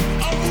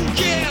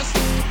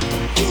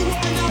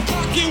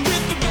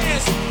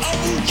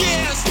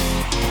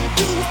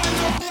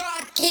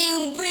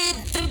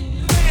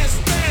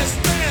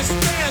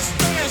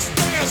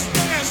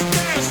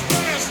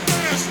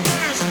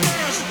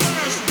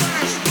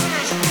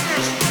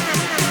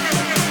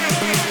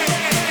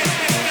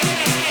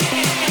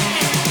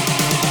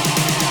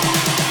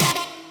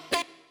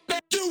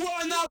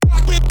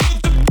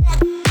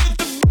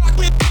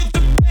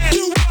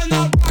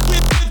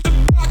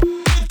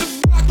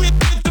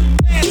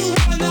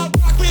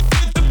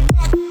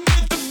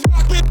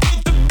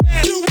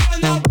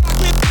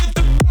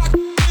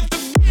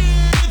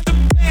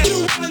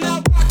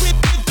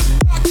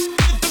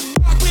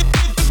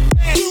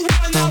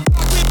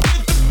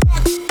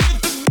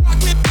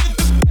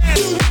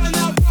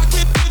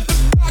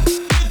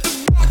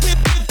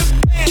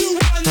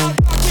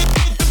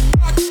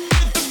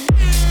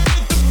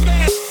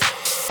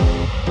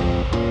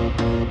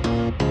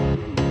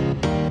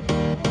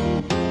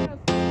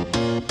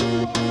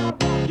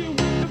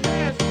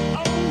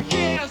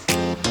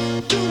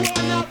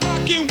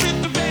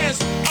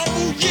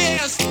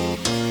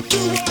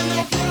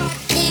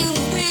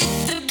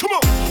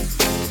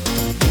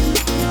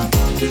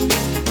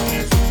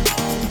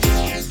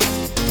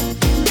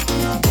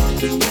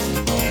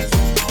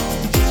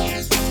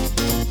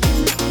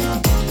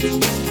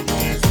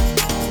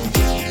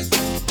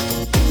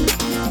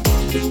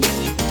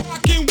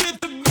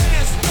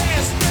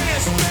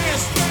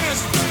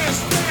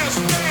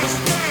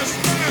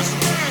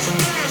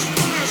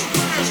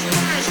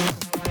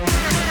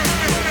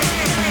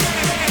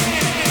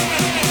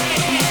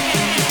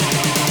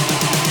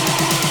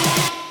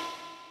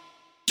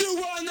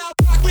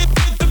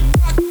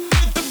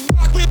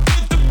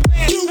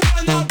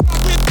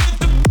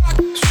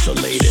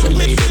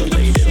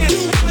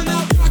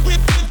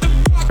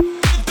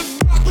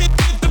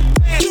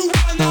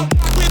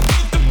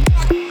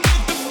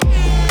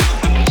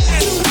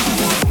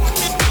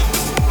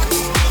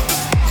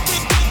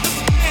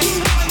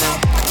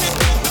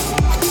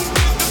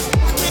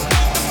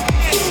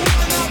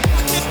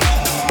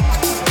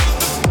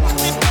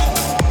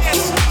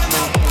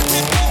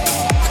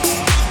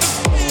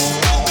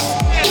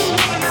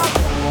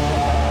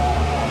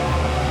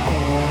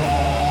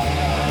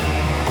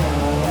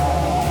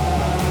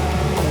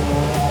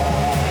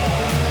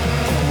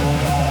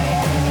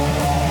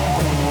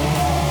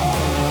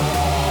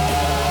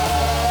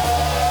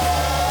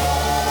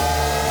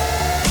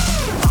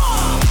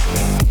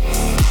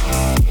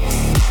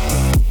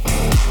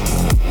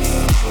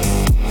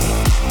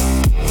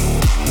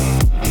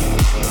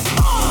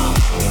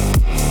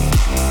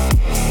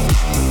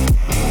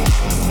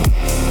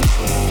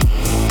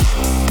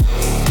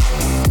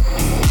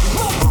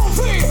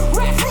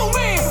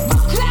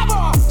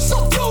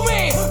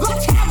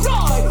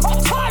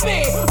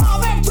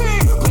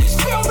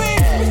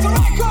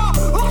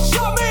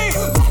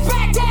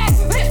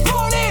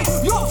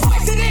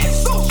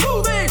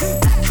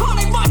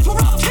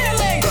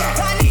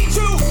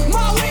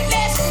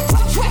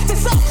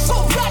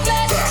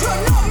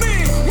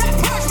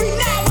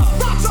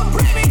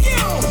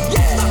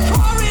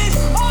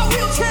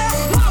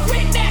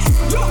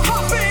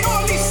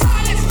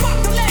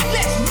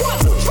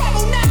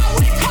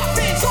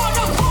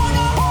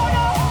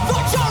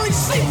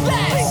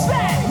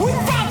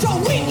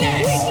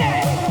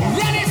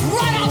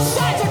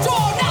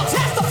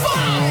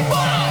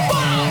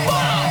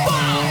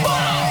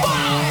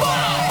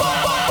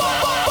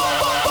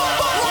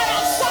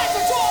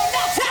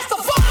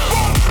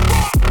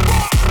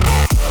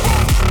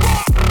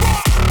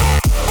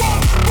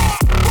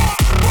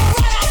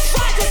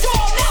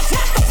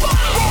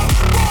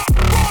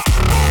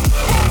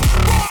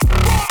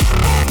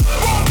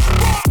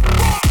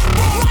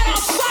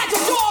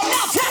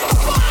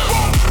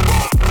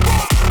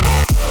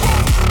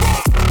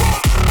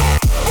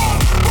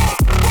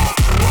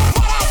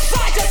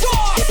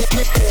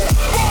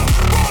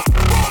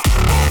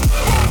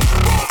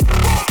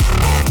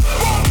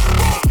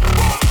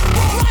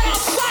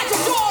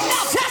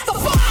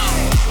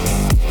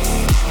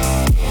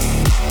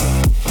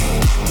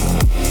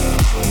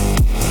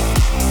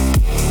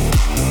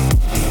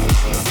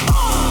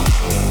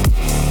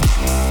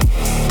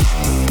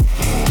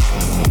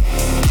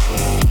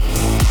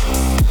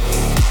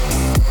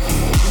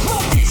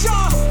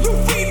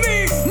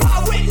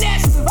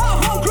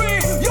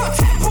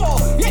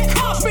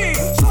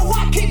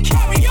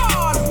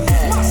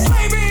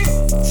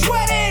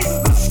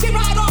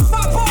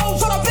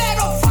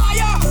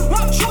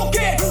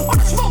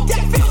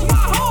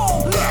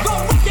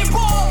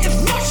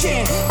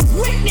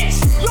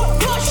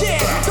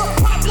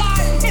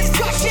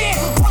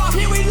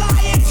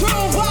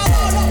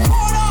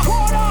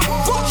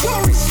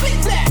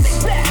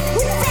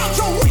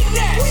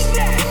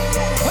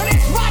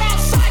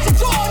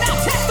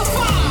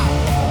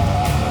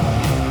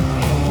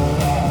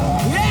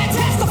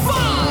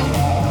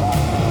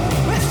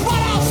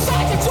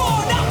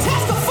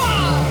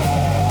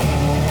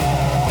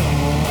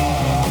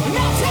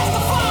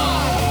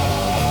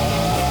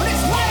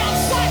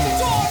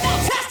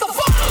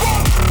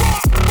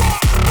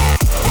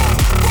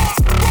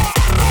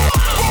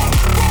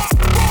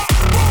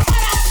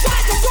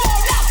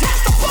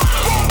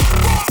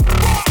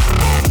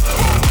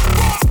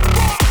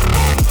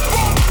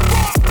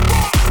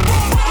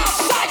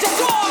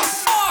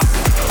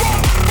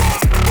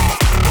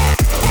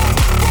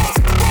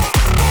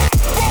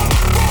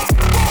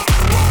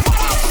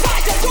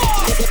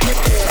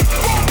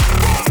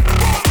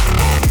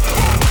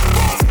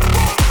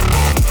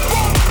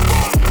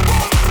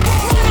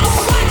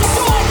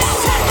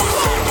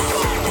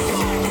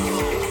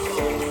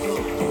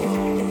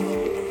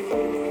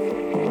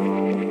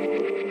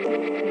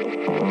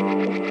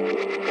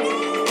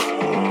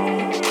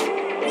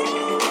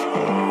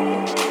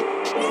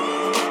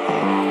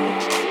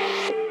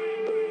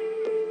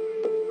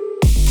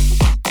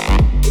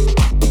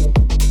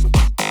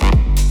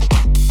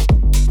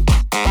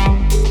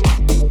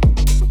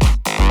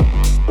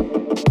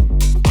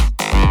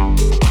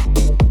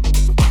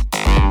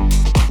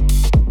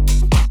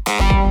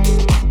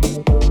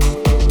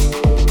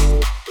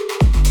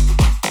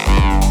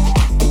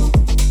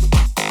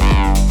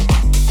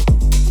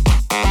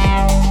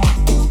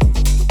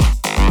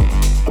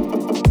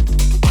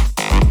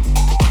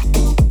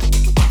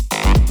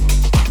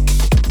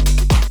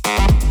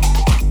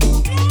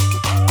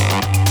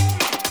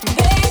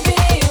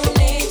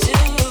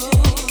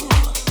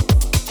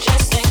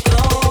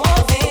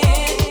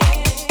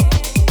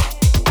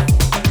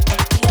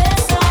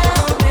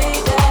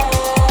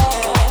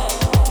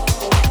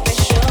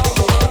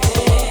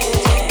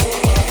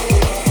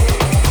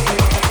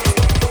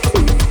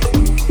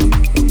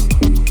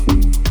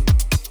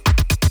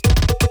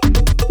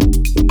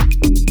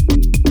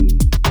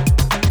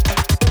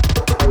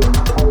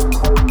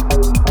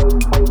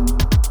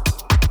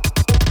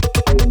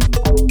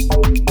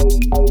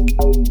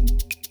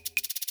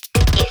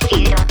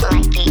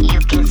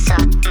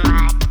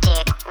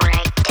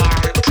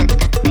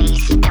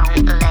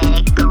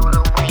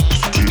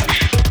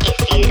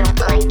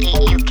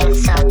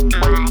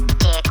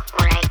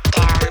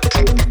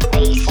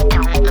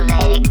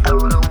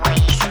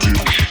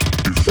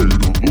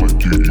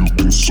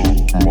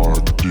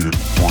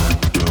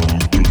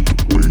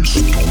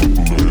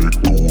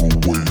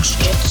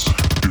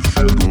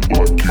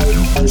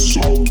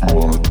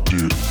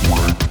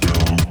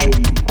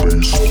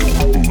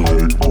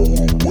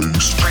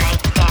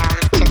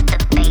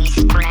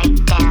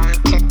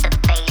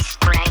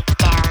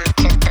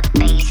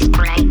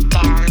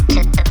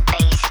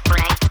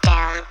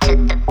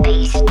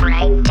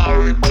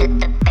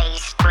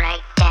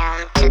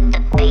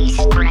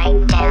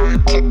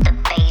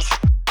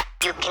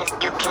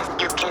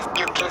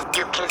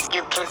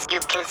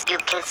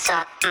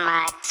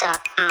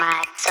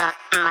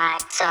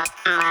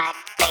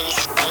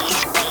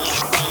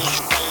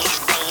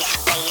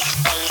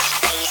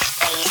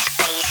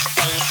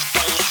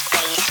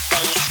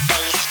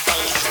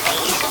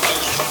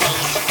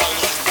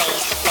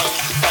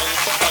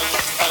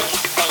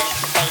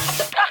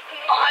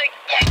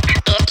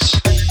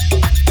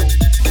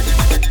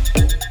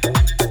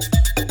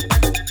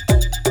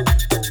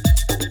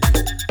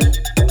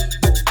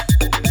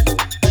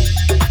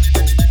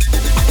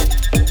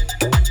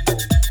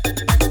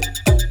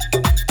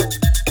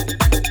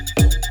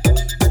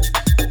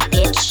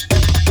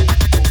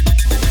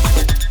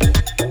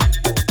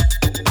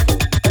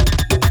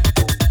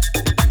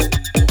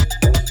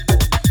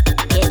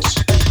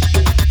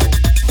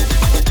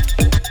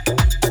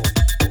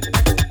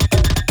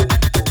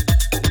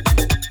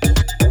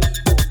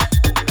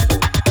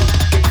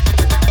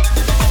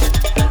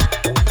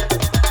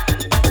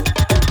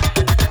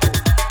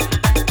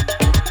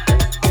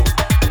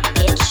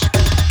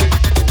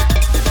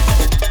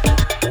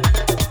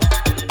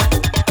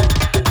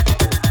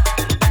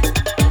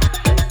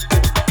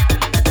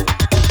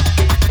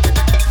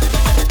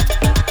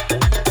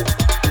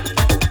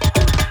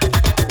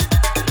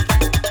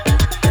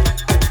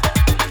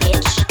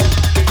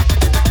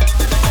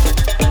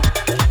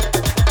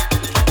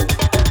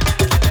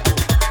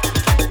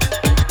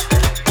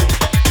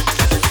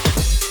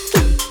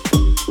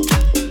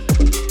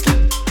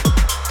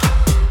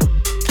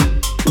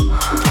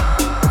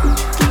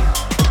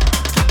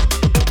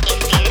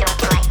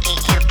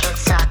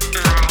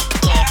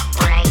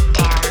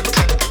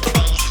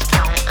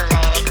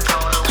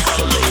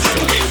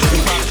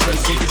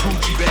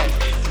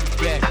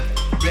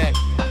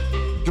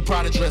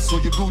 dress or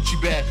your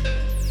Gucci bag,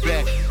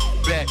 back,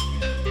 back.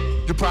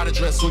 Your Prada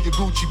dress or your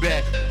Gucci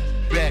bag,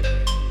 back,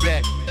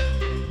 back.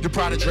 Your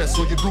Prada dress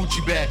or your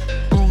Gucci bag,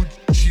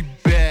 Gucci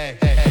bag.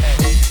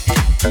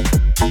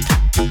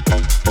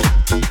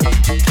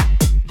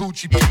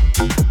 Gucci bag.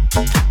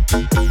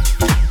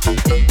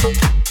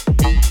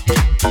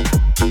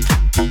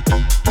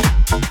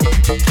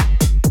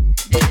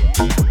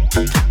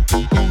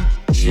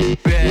 Gucci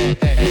bag.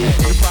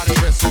 Your Prada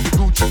dress or your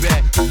Gucci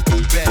bag,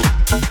 back,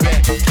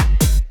 back.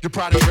 Your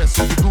Prada dress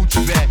or your Gucci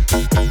bag,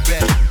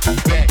 back,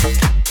 back.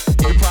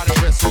 Your Prada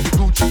dress or your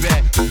Gucci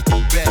bag,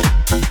 back,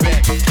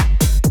 back.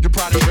 Your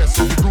Prada dress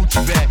or your Gucci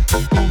bag,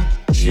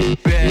 Gucci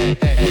bag.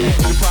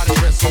 Your Prada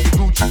dress or your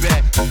Gucci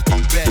bag,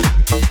 back,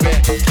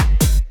 back.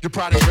 Your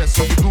Prada dress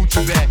or your Gucci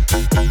bag,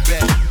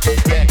 back,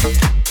 back.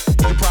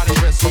 Your Prada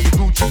dress or your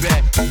Gucci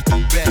bag,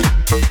 back,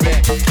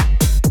 back.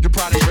 Your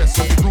Prada dress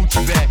or your Gucci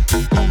bag,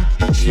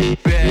 Gucci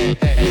bag.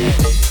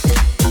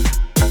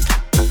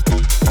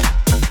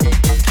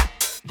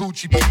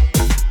 Gucci bag.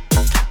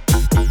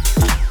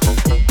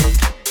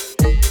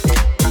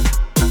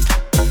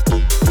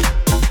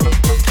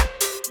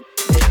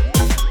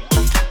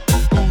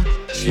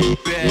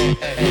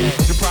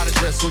 Your Prada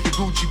dress or your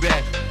Gucci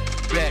bag,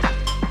 back,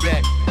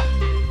 back.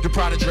 Your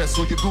Prada dress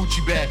or your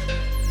Gucci bag,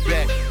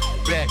 back,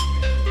 back.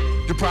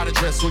 Your Prada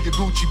dress or your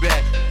Gucci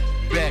bag,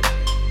 back,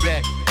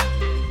 back.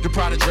 Your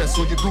Prada dress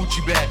or your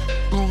Gucci bag,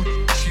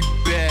 Gucci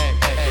bag.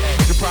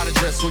 Your Prada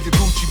dress or your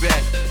Gucci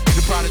bag.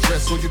 Your Prada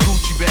dress or your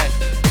Gucci bag.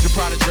 Your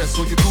Prada dress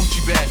or your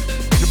Gucci bag.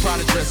 Your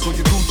Prada dress or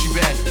your Gucci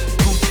bag,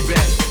 Gucci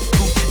bag,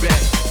 Gucci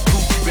bag,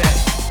 Gucci bag,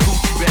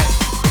 Gucci bag,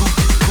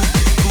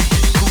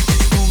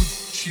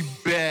 Gucci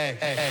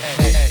bag.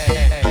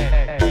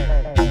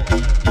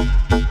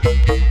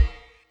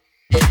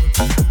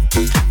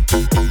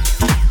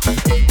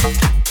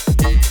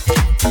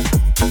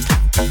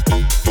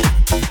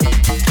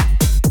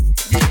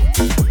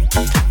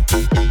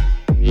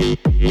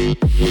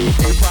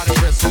 Your Prada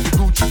dress or your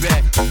Gucci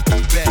bag,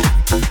 back,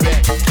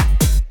 back.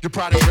 Your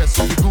Prada dress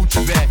or your Gucci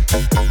bag,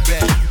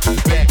 back,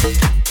 back.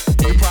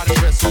 Your Prada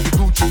dress or your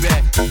Gucci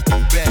bag,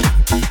 back,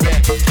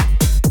 back.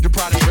 Your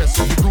Prada dress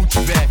or your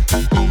Gucci bag,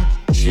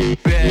 Gucci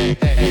bag.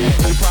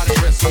 Your Prada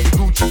dress or your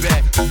Gucci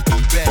bag,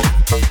 back,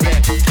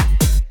 back.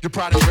 Your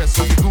Prada dress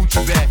or your Gucci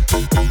bag,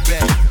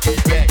 back,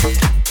 back.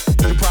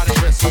 Your Prada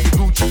dress or your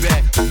Gucci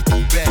bag,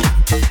 back,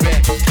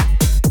 back.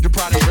 Your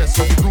Prada dress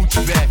or your Gucci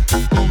bag,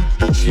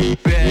 Gucci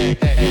bag.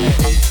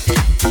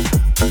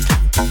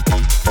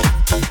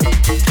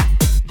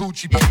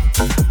 Gucci bag.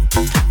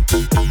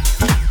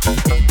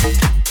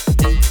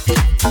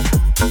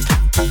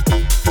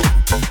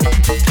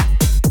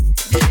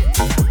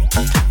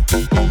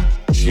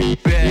 Gucci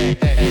bag.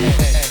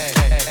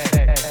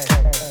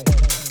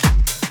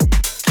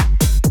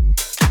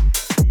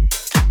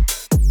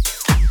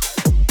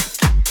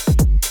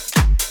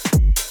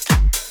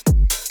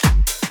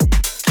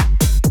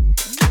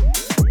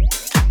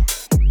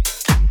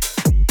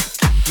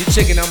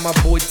 Checking out my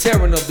boy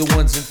Terran of the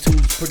ones and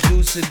twos,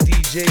 producer,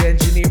 DJ,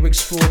 engineer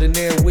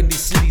extraordinaire, Windy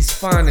City's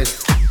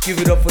finest. Give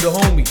it up for the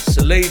homie,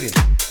 Saladen.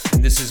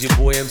 And this is your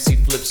boy MC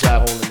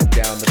Flipside holding it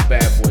down, the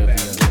bad boy of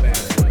the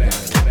underground.